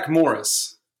or Zach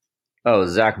Morris? Oh,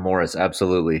 Zach Morris,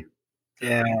 absolutely.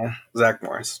 Yeah, Zach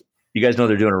Morris. You guys know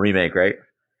they're doing a remake, right?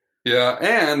 Yeah,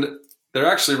 and they're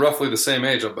actually roughly the same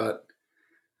age, I bet.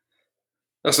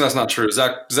 That's not true.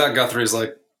 Zach Guthrie is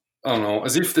like, I don't know.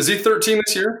 Is he 13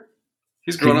 this year?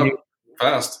 He's grown up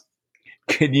fast.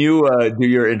 Can you do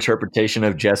your interpretation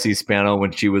of Jessie Spano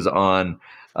when she was on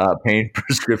pain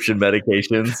prescription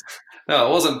medications? No, it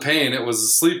wasn't pain. It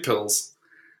was sleep pills.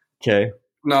 Okay.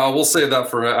 No, we'll save that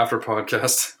for after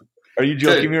podcast. Are you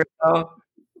joking me right now?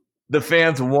 The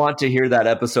fans want to hear that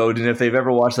episode, and if they've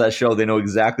ever watched that show, they know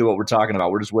exactly what we're talking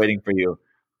about. We're just waiting for you.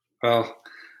 Well,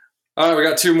 all right, we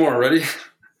got 2 more. Ready?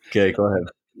 Okay, go ahead.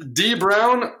 D.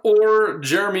 Brown or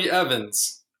Jeremy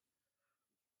Evans?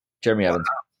 Jeremy Evans.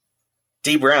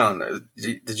 D Brown.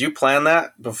 Did you plan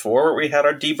that before we had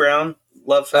our D Brown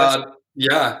love fest?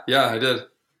 Yeah, I did.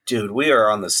 Dude, we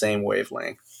are on the same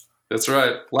wavelength. That's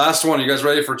right. Last one. You guys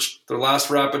ready for the last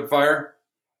rapid fire?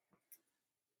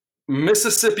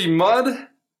 Mississippi Mud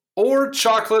or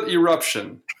Chocolate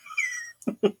Eruption?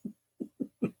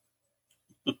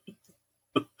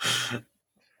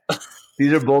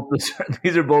 These are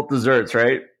both desserts,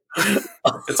 right?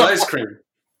 It's ice cream.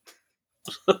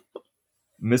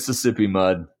 Mississippi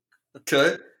Mud.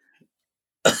 Okay.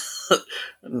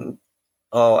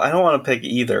 Oh, I don't want to pick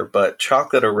either, but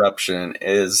Chocolate Eruption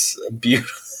is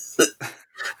beautiful.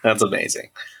 That's amazing.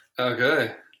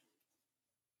 Okay.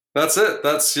 That's it.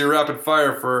 That's your rapid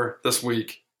fire for this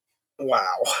week.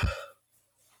 Wow.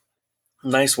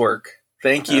 Nice work.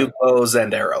 Thank you, bows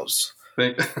and arrows.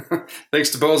 Thanks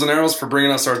to Bows and Arrows for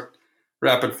bringing us our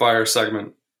rapid fire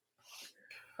segment.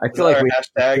 I feel like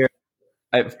hashtag.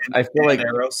 I feel like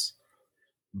arrows.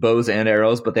 Bows and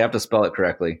arrows, but they have to spell it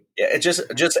correctly. Yeah, it just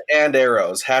and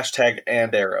arrows. Hashtag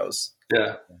and arrows.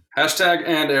 Yeah. Hashtag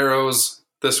and arrows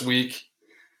this week.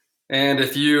 And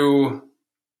if you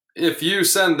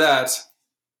send that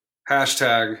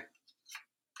hashtag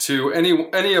to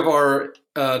any of our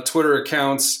Twitter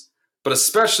accounts, but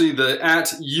especially the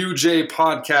 @UJ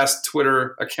Podcast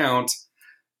Twitter account,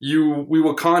 we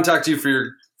will contact you for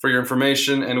your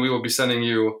information, and we will be sending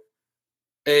you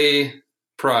a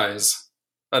prize.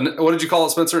 What did you call it,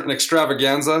 Spencer? An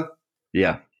extravaganza?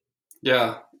 Yeah.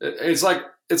 Yeah. It's like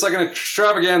an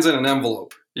extravaganza in an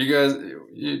envelope. You guys,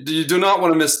 you do not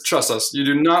want to trust us. You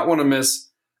do not want to miss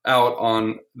out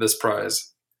on this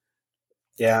prize.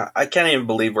 Yeah, I can't even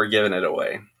believe we're giving it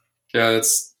away. Yeah, it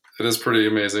is pretty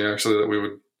amazing, actually, that we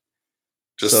would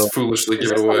just foolishly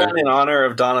give it away. Is this the one in honor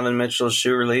of Donovan Mitchell's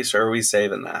shoe release, or are we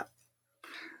saving that?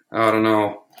 I don't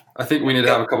know. I think we need to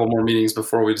have a couple more meetings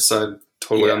before we decide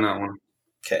totally on that one.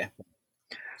 Okay.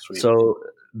 Sweet. So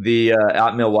the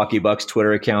at Milwaukee Bucks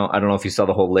Twitter account, I don't know if you saw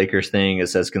the whole Lakers thing. It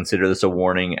says, consider this a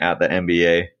warning at the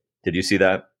NBA. Did you see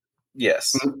that?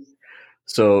 Yes.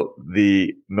 So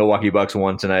the Milwaukee Bucks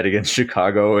won tonight against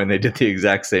Chicago, and they did the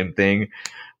exact same thing,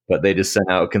 but they just sent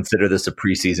out, consider this a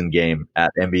preseason game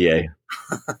at NBA.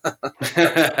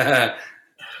 Well,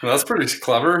 that's pretty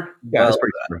clever. Yeah, that's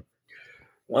pretty clever.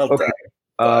 Well Okay.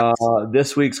 done.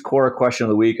 This week's core question of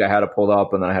the week, I had it pulled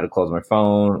up and then I had to close my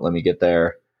phone. Let me get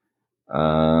there.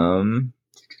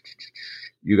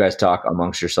 You guys talk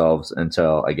amongst yourselves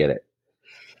until I get it.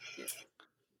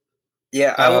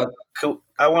 Yeah, I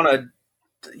want to.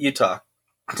 You talk.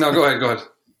 No, go ahead.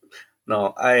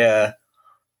 No,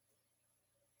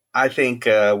 I think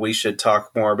we should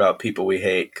talk more about people we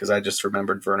hate, because I just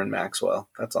remembered Vernon Maxwell.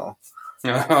 That's all.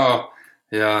 Oh,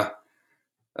 yeah.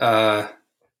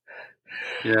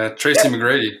 Tracy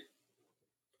McGrady.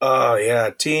 Oh yeah,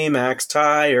 T-Max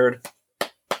tired.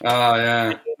 Oh,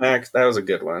 yeah. Max, that was a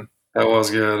good one. That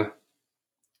was good.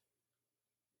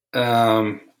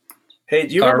 Hey,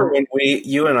 do you remember when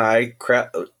you and I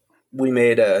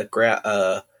made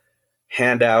a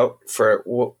handout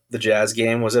for the Jazz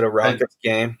game? Was it a Rockets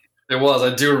game? It was.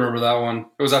 I do remember that one.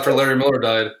 It was after Larry Miller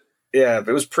died. Yeah, it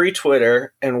was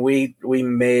pre-Twitter, and we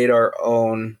made our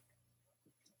own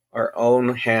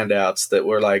handouts that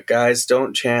were like, guys,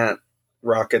 don't chant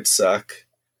Rockets suck.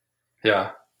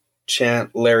 Yeah.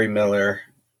 Chant Larry Miller.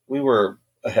 We were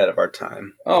ahead of our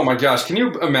time. Oh my gosh. Can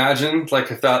you imagine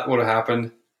if that would have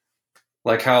happened?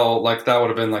 How that would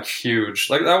have been huge.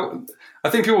 That, I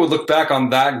think people would look back on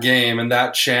that game and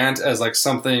that chant as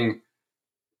something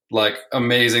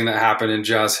amazing that happened in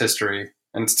Jazz history.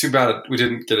 And it's too bad we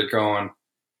didn't get it going.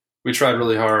 We tried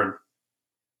really hard.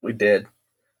 We did.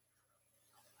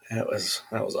 That was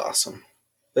awesome.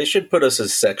 They should put us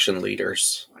as section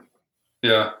leaders.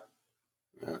 Yeah.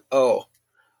 Oh,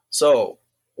 so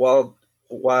while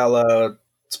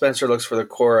Spencer looks for the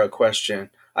Cora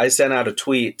question, I sent out a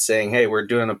tweet saying, "Hey, we're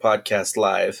doing a podcast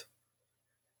live,"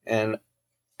 and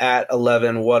at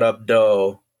 11 What Up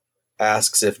Doe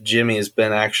asks if Jimmy has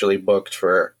been actually booked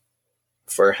for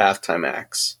halftime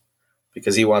acts,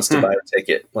 because he wants to buy a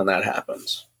ticket when that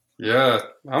happens. Yeah,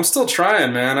 I'm still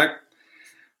trying, man. I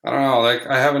don't know.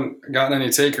 I haven't gotten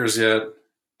any takers yet,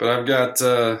 but I've got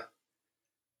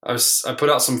I put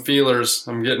out some feelers.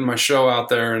 I'm getting my show out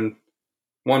there, and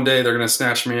one day they're going to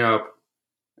snatch me up.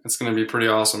 It's going to be pretty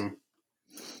awesome.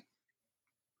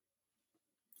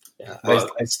 Yeah,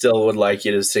 But- I still would like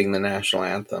you to sing the national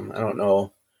anthem. I don't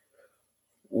know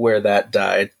where that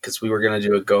died because we were going to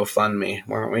do a GoFundMe,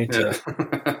 weren't we?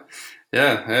 Yeah.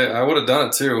 Yeah, hey, I would have done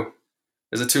it too.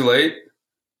 Is it too late?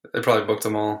 They probably booked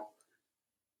them all.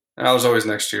 There's always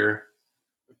next year.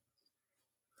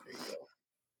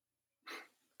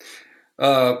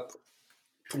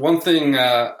 One thing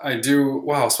I do.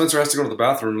 Wow, Spencer has to go to the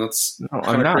bathroom. That's No, I'm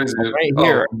kinda not. crazy. I'm right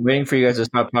here. I'm waiting for you guys to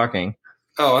stop talking.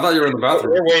 Oh, I thought you were in the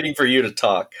bathroom. We're waiting for you to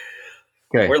talk.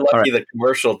 Okay. We're all lucky right. the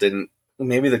commercial didn't.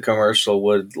 Maybe the commercial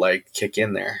would like kick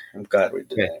in there. I'm glad we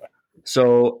did. Okay.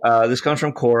 So this comes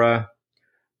from Cora.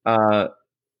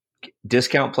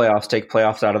 Discount playoffs, take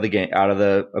playoffs out of the game, out of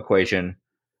the equation.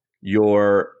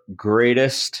 Your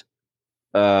greatest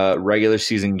regular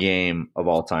season game of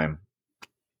all time.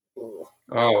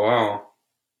 Oh wow.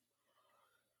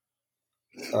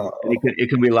 It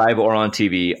can be live or on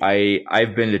TV.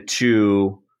 I've been to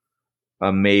 2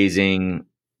 amazing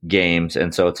games,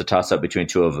 and so it's a toss up between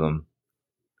 2 of them.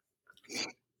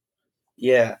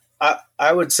 Yeah,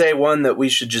 I would say one that we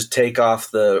should just take off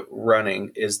the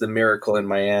running is the Miracle in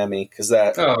Miami because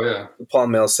that Oh yeah. Paul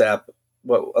Millsap,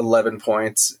 11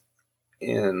 points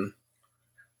in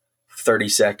 30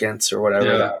 seconds or whatever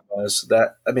Yeah. that was.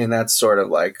 That's sort of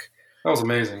like That was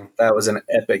amazing. that was an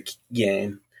epic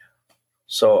game.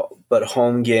 So, but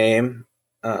home game,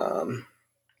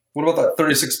 What about that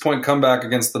 36-point comeback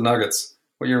against the Nuggets?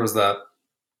 What year was that?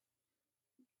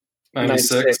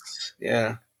 96.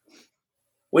 Yeah.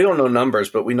 We don't know numbers,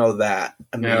 but we know that.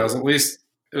 I mean, Yeah, it was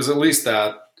at least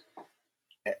that.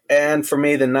 and for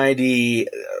me, the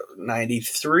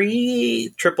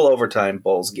 93 triple overtime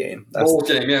Bulls game. That's Bowl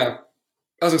game, yeah.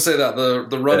 I was gonna say that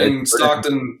the running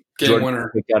Stockton game Jordan winner.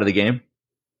 kicked out of the game.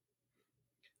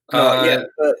 yeah,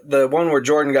 the one where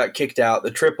Jordan got kicked out,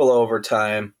 the triple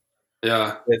overtime.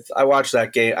 Yeah. I watched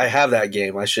that game. I have that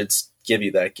game. I should give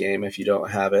you that game if you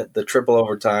don't have it. The triple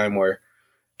overtime where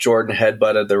Jordan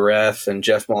headbutted the ref and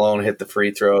Jeff Malone hit the free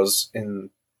throws,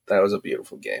 and that was a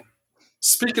beautiful game.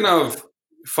 Speaking of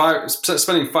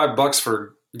spending $5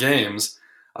 for games,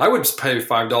 I would pay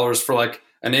 $5 for like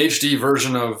an HD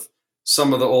version of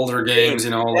some of the older games.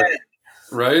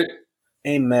 Right?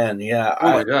 Amen. Yeah.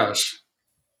 Oh my gosh.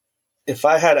 If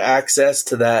I had access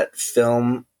to that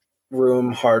film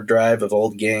room hard drive of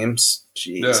old games,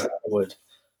 geez, Yeah. I would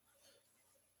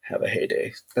have a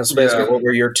heyday. Now, Spencer, Yeah. what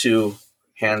were your 2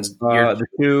 hands? The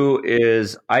 2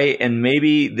 is and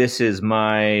maybe this is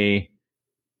my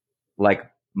like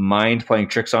mind playing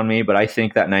tricks on me, but I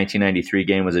think that 1993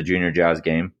 game was a Junior Jazz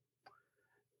game.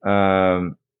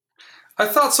 I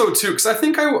thought so too, because I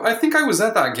think I was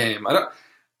at that game. I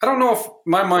don't know if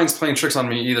my mind's playing tricks on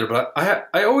me either, but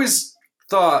I always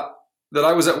thought that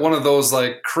I was at one of those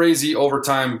like crazy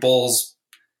overtime Bulls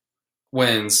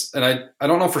wins, and I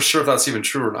don't know for sure if that's even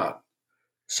true or not.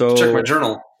 So Check my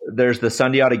journal. there's the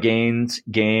Sundiata Gaines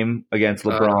game against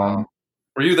LeBron.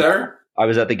 Were you there? I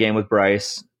was at the game with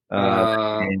Bryce.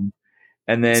 And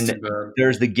then That's too bad.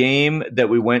 there's the game that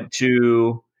we went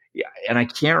to, and I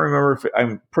can't remember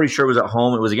I'm pretty sure it was at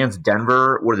home. It was against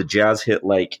Denver where the Jazz hit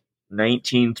like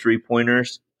 19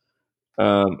 3-pointers.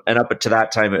 And up to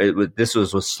that time, this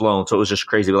was with Sloan, so it was just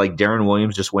crazy. But like Darren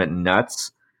Williams just went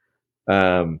nuts.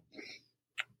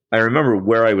 I remember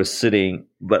where I was sitting,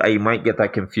 but I might get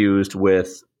that confused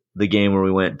with the game where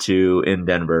we went to in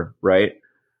Denver, right?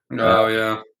 Oh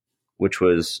yeah. Which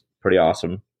was pretty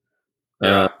awesome.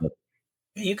 Yeah.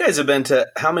 You guys have been to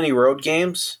how many road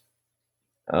games?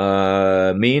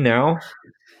 Me now.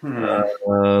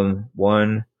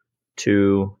 1,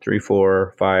 2, 3,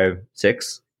 4, 5,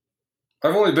 6.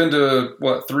 I've only been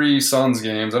to 3 Suns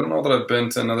games. I don't know that I've been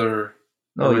to another.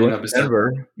 No, you arena went to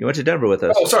Denver. You went to Denver with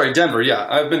us. Oh, sorry, Denver. Yeah,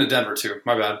 I've been to Denver too.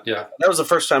 My bad. Yeah, That was the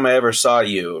first time I ever saw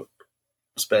you,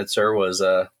 Spencer. Was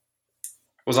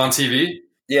was on TV.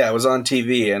 yeah, it was on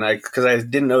TV, and because I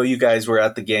didn't know you guys were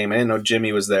at the game. I didn't know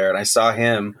Jimmy was there, and I saw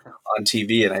him on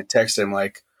TV, and I texted him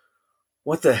like,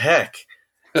 "What the heck?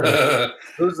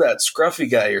 Who's that scruffy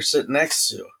guy you're sitting next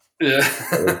to?"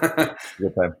 Yeah.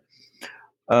 Good time.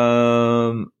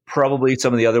 Probably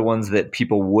some of the other ones that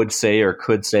people would say or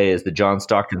could say is the John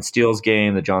Stockton steals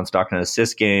game, the John Stockton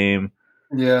assist game,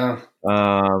 Yeah.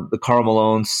 the Karl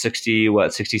Malone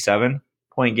 67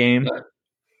 point game.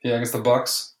 Yeah, against the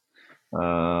Bucks.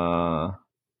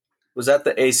 Was that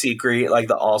the AC Green, like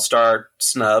the All-Star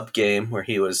snub game where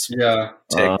he was Yeah.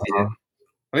 ticked? I think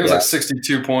it was like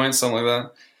 62 points, something like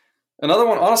that. Another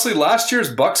one, honestly, last year's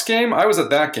Bucks game, I was at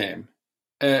that game.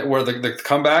 where the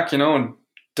comeback, and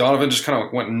Donovan just kind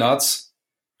of went nuts.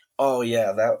 Oh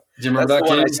yeah, Do you remember that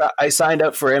game? I signed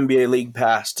up for NBA League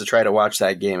Pass to try to watch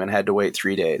that game and had to wait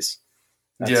 3 days.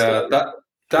 That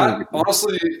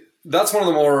honestly, that's one of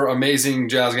the more amazing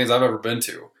Jazz games I've ever been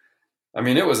to. I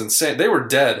mean, it was insane. They were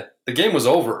dead. The game was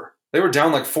over. They were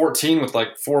down like 14 with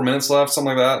like 4 minutes left,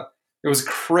 something like that. It was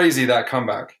crazy, that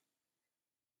comeback.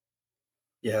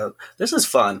 Yeah, this is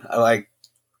fun. I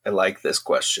like this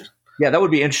question. Yeah, that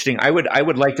would be interesting. I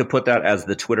would like to put that as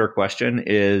the Twitter question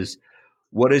is,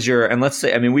 what is your, and let's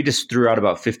say, I mean, we just threw out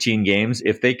about 15 games.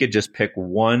 If they could just pick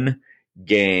one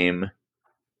game,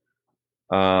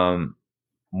 one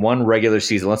regular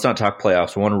season, let's not talk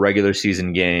playoffs, one regular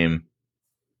season game.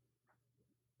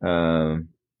 Yeah.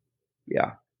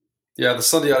 Yeah, the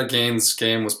Sunday out of Gaines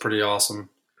game was pretty awesome.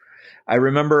 I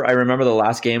remember the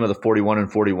last game of the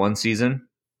 41-41 season.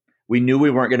 We knew we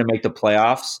weren't going to make the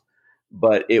playoffs,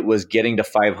 but it was getting to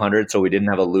 500, so we didn't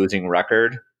have a losing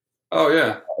record. Oh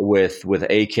yeah, with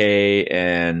AK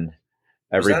and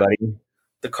everybody. Was that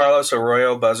the Carlos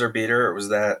Arroyo buzzer beater, or was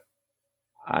that?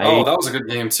 That was a good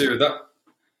game too.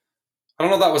 I don't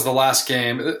know if that was the last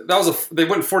game. They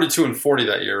went 42-40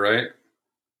 that year, right?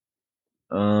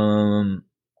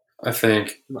 I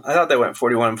think. I thought they went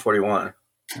 41-41.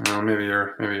 Oh, maybe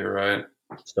you're right.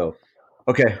 So,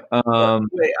 okay.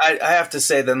 Wait, I have to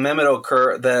say the Mehmet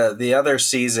Okur, the other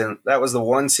season, that was the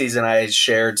one season I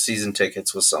shared season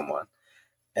tickets with someone,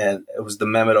 and it was the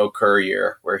Mehmet Okur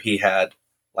year where he had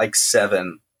like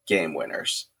 7 game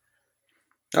winners.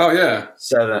 Oh yeah,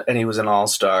 7, and he was an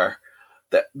all-star.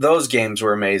 Those games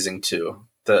were amazing too.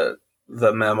 The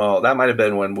memo that might have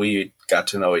been when we got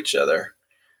to know each other,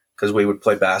 because we would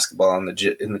play basketball in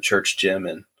the church gym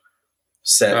and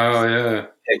set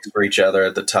picks for each other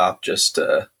at the top, just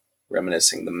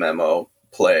reminiscing the memo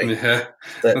play. Yeah,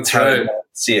 that's right.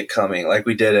 See it coming, like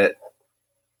we did it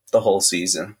the whole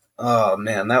season. Oh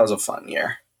man, that was a fun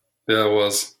year. Yeah, it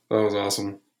was. That was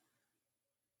awesome.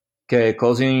 Okay,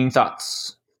 closing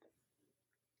thoughts.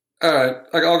 All right,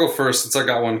 I'll go first since I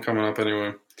got one coming up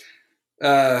anyway.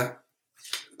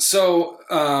 So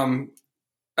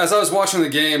as I was watching the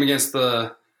game against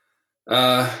the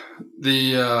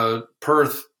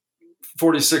Perth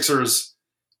 46ers,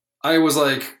 I was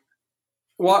like,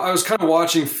 I was kind of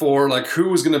watching for like who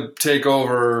was going to take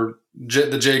over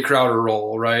the Jay Crowder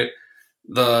role, right?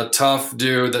 The tough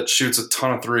dude that shoots a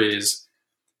ton of threes,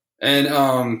 and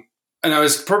I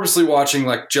was purposely watching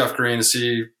like Jeff Green to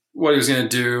see what he was going to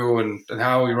do and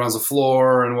how he runs the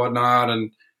floor and whatnot.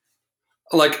 And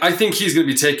like, I think he's going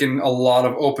to be taking a lot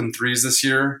of open threes this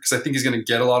year because I think he's going to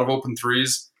get a lot of open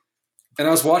threes. And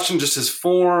I was watching just his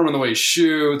form and the way he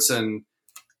shoots. And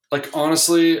like,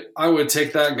 honestly, I would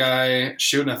take that guy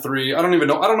shooting a three. I don't even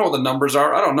know. I don't know what the numbers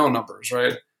are. I don't know numbers,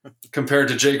 right? Compared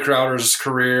to Jay Crowder's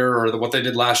career or what they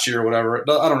did last year or whatever.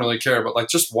 I don't really care. But like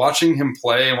just watching him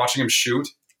play and watching him shoot,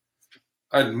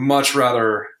 I'd much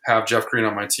rather have Jeff Green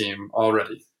on my team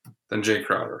already than Jay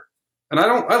Crowder. And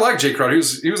I like Jay Crowder.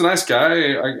 He was a nice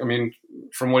guy. I mean,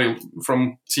 from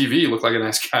TV, he looked like a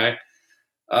nice guy,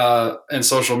 and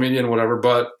social media and whatever.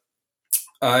 But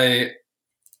and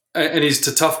he's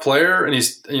a tough player, and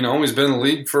he's been in the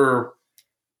league for,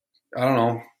 I don't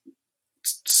know,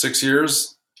 6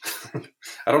 years.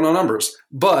 I don't know numbers,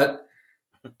 but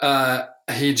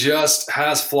he just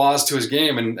has flaws to his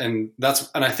game, and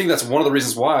I think that's one of the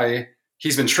reasons why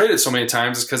he's been traded so many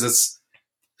times is because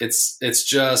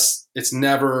it's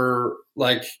never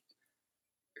like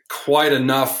quite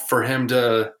enough for him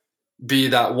to be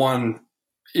that one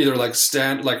either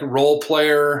like role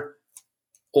player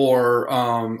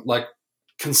or like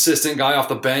consistent guy off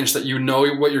the bench that you know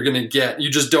what you're going to get. You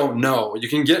just don't know. You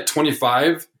can get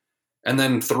 25 and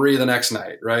then 3 the next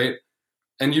night, right?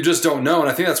 And you just don't know. And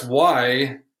I think that's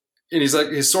why, and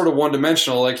he's sort of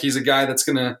one-dimensional. Like he's a guy that's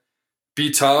going to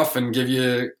be tough and give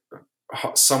you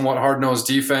somewhat hard-nosed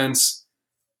defense,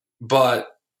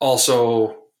 but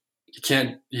also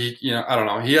I don't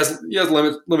know. He has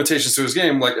limitations to his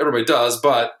game like everybody does,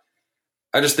 but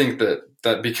I just think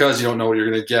that because you don't know what you're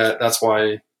going to get, that's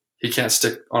why he can't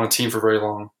stick on a team for very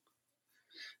long.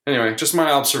 Anyway, just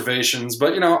my observations,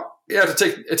 but you have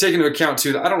to take into account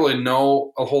too that I don't really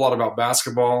know a whole lot about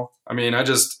basketball. I mean, I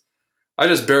just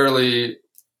barely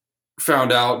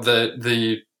found out that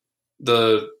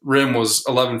the rim was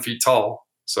 11 feet tall.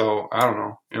 So I don't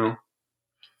know,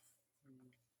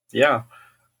 Yeah.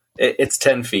 It's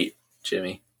 10 feet,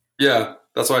 Jimmy. Yeah,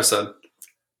 that's what I said.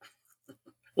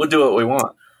 We'll do what we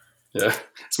want. Yeah.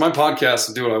 It's my podcast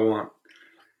to do what I want.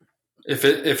 If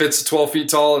it's 12 feet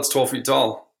tall, it's 12 feet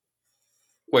tall.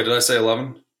 Wait, did I say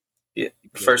 11? Yeah.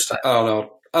 First time. Oh,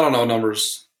 no. I don't know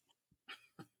numbers.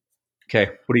 Okay,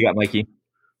 what do you got, Mikey?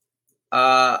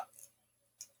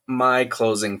 My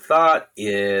closing thought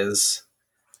is,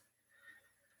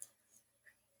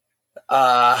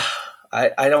 I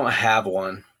don't have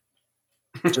one.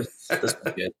 Just this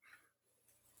is good.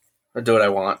 I'll do what I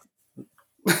want.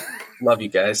 Love you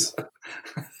guys.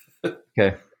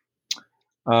 Okay.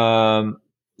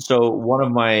 So one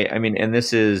of my, I mean, and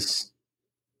this is,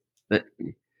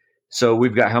 so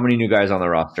we've got how many new guys on the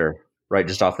roster, right?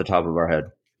 Just off the top of our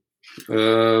head.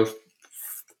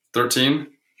 13?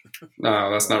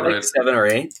 No, that's not Like right. 7 or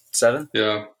 8? 7?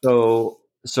 Yeah.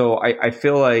 So I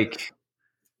feel like,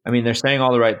 I mean, they're saying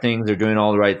all the right things. They're doing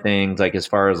all the right things, like as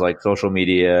far as like social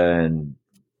media and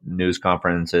news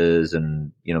conferences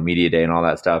and, media day and all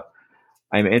that stuff.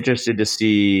 I'm interested to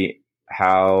see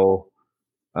how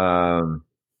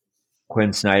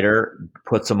Quinn Snyder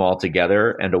puts them all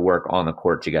together and to work on the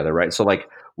court together, right? So like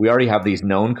we already have these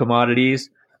known commodities,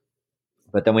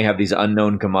 but then we have these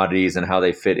unknown commodities and how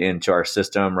they fit into our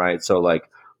system, right? So like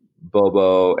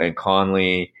Bobo and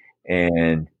Conley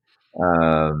and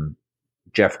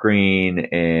Jeff Green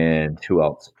and who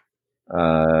else?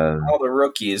 All the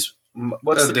rookies.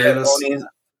 What's the Davis. Davis?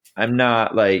 I'm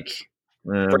not like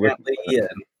Brantley and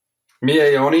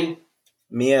Mia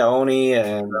Oni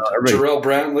and Jarrell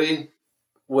Brantley.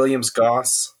 Williams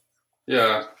Goss.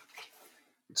 Yeah.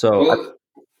 So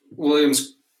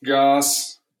Williams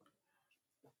Goss.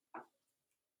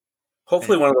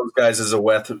 Hopefully one of those guys is a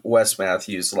Wes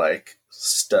Matthews like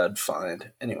stud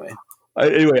find. Anyway,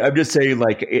 I'm just saying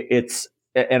like it's,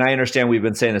 and I understand we've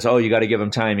been saying this, oh, you got to give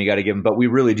them time, but we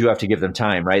really do have to give them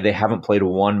time, right? They haven't played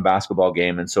one basketball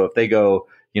game. And so if they go,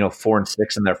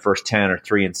 4-6 in their first 10 or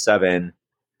 3-7,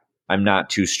 I'm not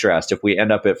too stressed. If we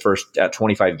end up at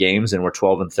 25 games and we're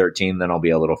 12-13, then I'll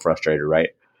be a little frustrated, right?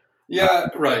 Yeah,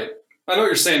 right. I know what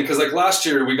you're saying, because like last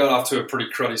year we got off to a pretty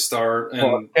cruddy start. And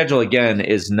the schedule again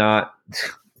is not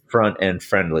front end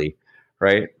friendly,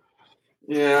 right?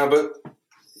 Yeah, but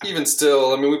even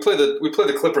still, I mean, we play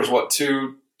the Clippers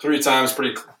 2-3 times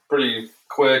pretty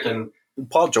quick, and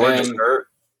Paul George is hurt,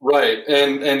 right?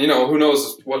 And who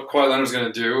knows what Kawhi Leonard's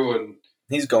going to do, and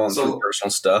he's going through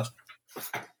personal stuff.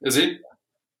 Is he?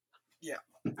 Yeah.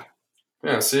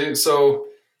 Yeah. See, so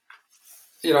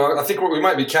I think we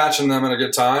might be catching them at a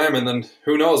good time, and then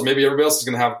who knows? Maybe everybody else is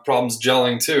going to have problems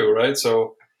gelling too, right?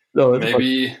 So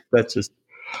maybe that's just.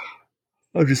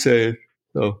 I'm just saying.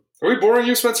 So are we boring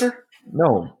you, Spencer?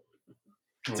 No.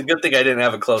 It's a good thing I didn't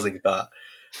have a closing thought.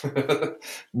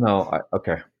 No.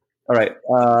 Okay. All right.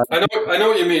 I know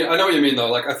what you mean. I know what you mean,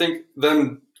 though. Like, I think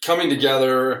them coming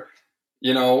together,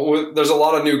 there's a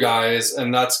lot of new guys,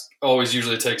 and that's always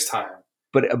usually takes time.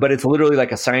 But it's literally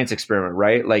like a science experiment,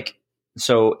 right? Like,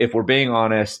 so if we're being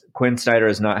honest, Quinn Snyder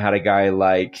has not had a guy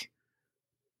like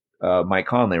Mike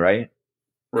Conley, right?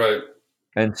 Right.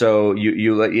 And so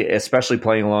you especially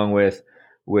playing along with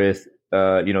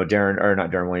Darren, or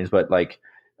not Darren Williams, but like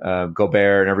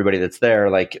Gobert and everybody that's there,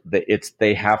 like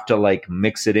they have to like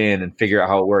mix it in and figure out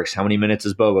how it works. How many minutes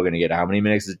is Bobo going to get? How many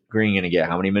minutes is Green going to get?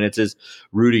 How many minutes is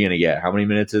Rudy going to get? How many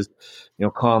minutes is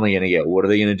Conley going to get? What are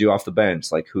they going to do off the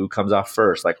bench? Like who comes off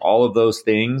first? Like all of those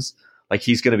things, like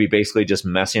he's going to be basically just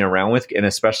messing around with, and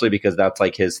especially because that's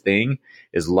like his thing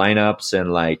is lineups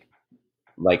and like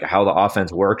how the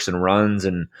offense works and runs,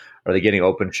 and are they getting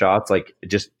open shots? Like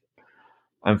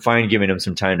I'm fine giving him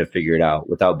some time to figure it out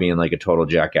without being like a total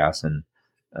jackass and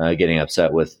getting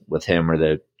upset with him or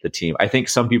the team. I think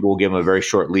some people will give him a very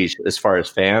short leash as far as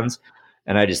fans.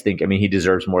 And I just think, I mean, he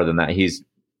deserves more than that. He's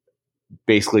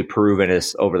basically proven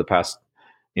us over the past,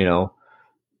 3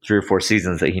 or 4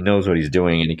 seasons that he knows what he's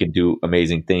doing and he can do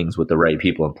amazing things with the right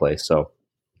people in place. So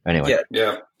anyway.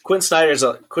 Yeah. Quinn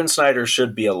Snyder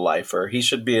should be a lifer. He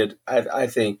should be I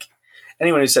think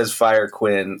anyone who says fire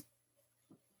Quinn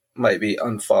might be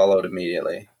unfollowed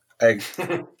immediately.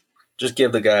 Just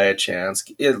give the guy a chance.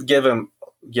 Give him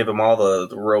all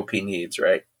the rope he needs,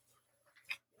 right?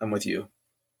 I'm with you.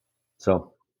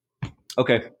 So,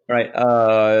 okay. All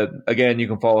right. Again, you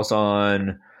can follow us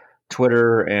on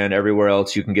Twitter and everywhere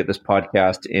else. You can get this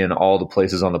podcast in all the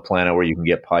places on the planet where you can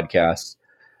get podcasts.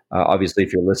 Obviously,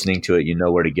 if you're listening to it, you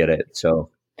know where to get it. So,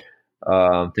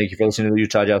 thank you for listening to the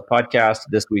Utah Jazz podcast.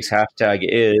 This week's hashtag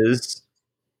is...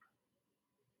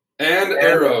 And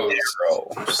arrows.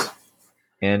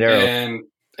 And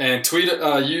tweet you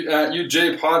at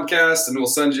UJ Podcast, and we'll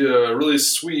send you a really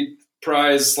sweet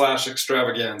prize /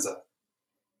 extravaganza.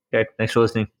 Okay, thanks for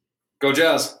listening. Go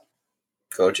Jazz.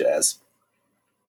 Go Jazz.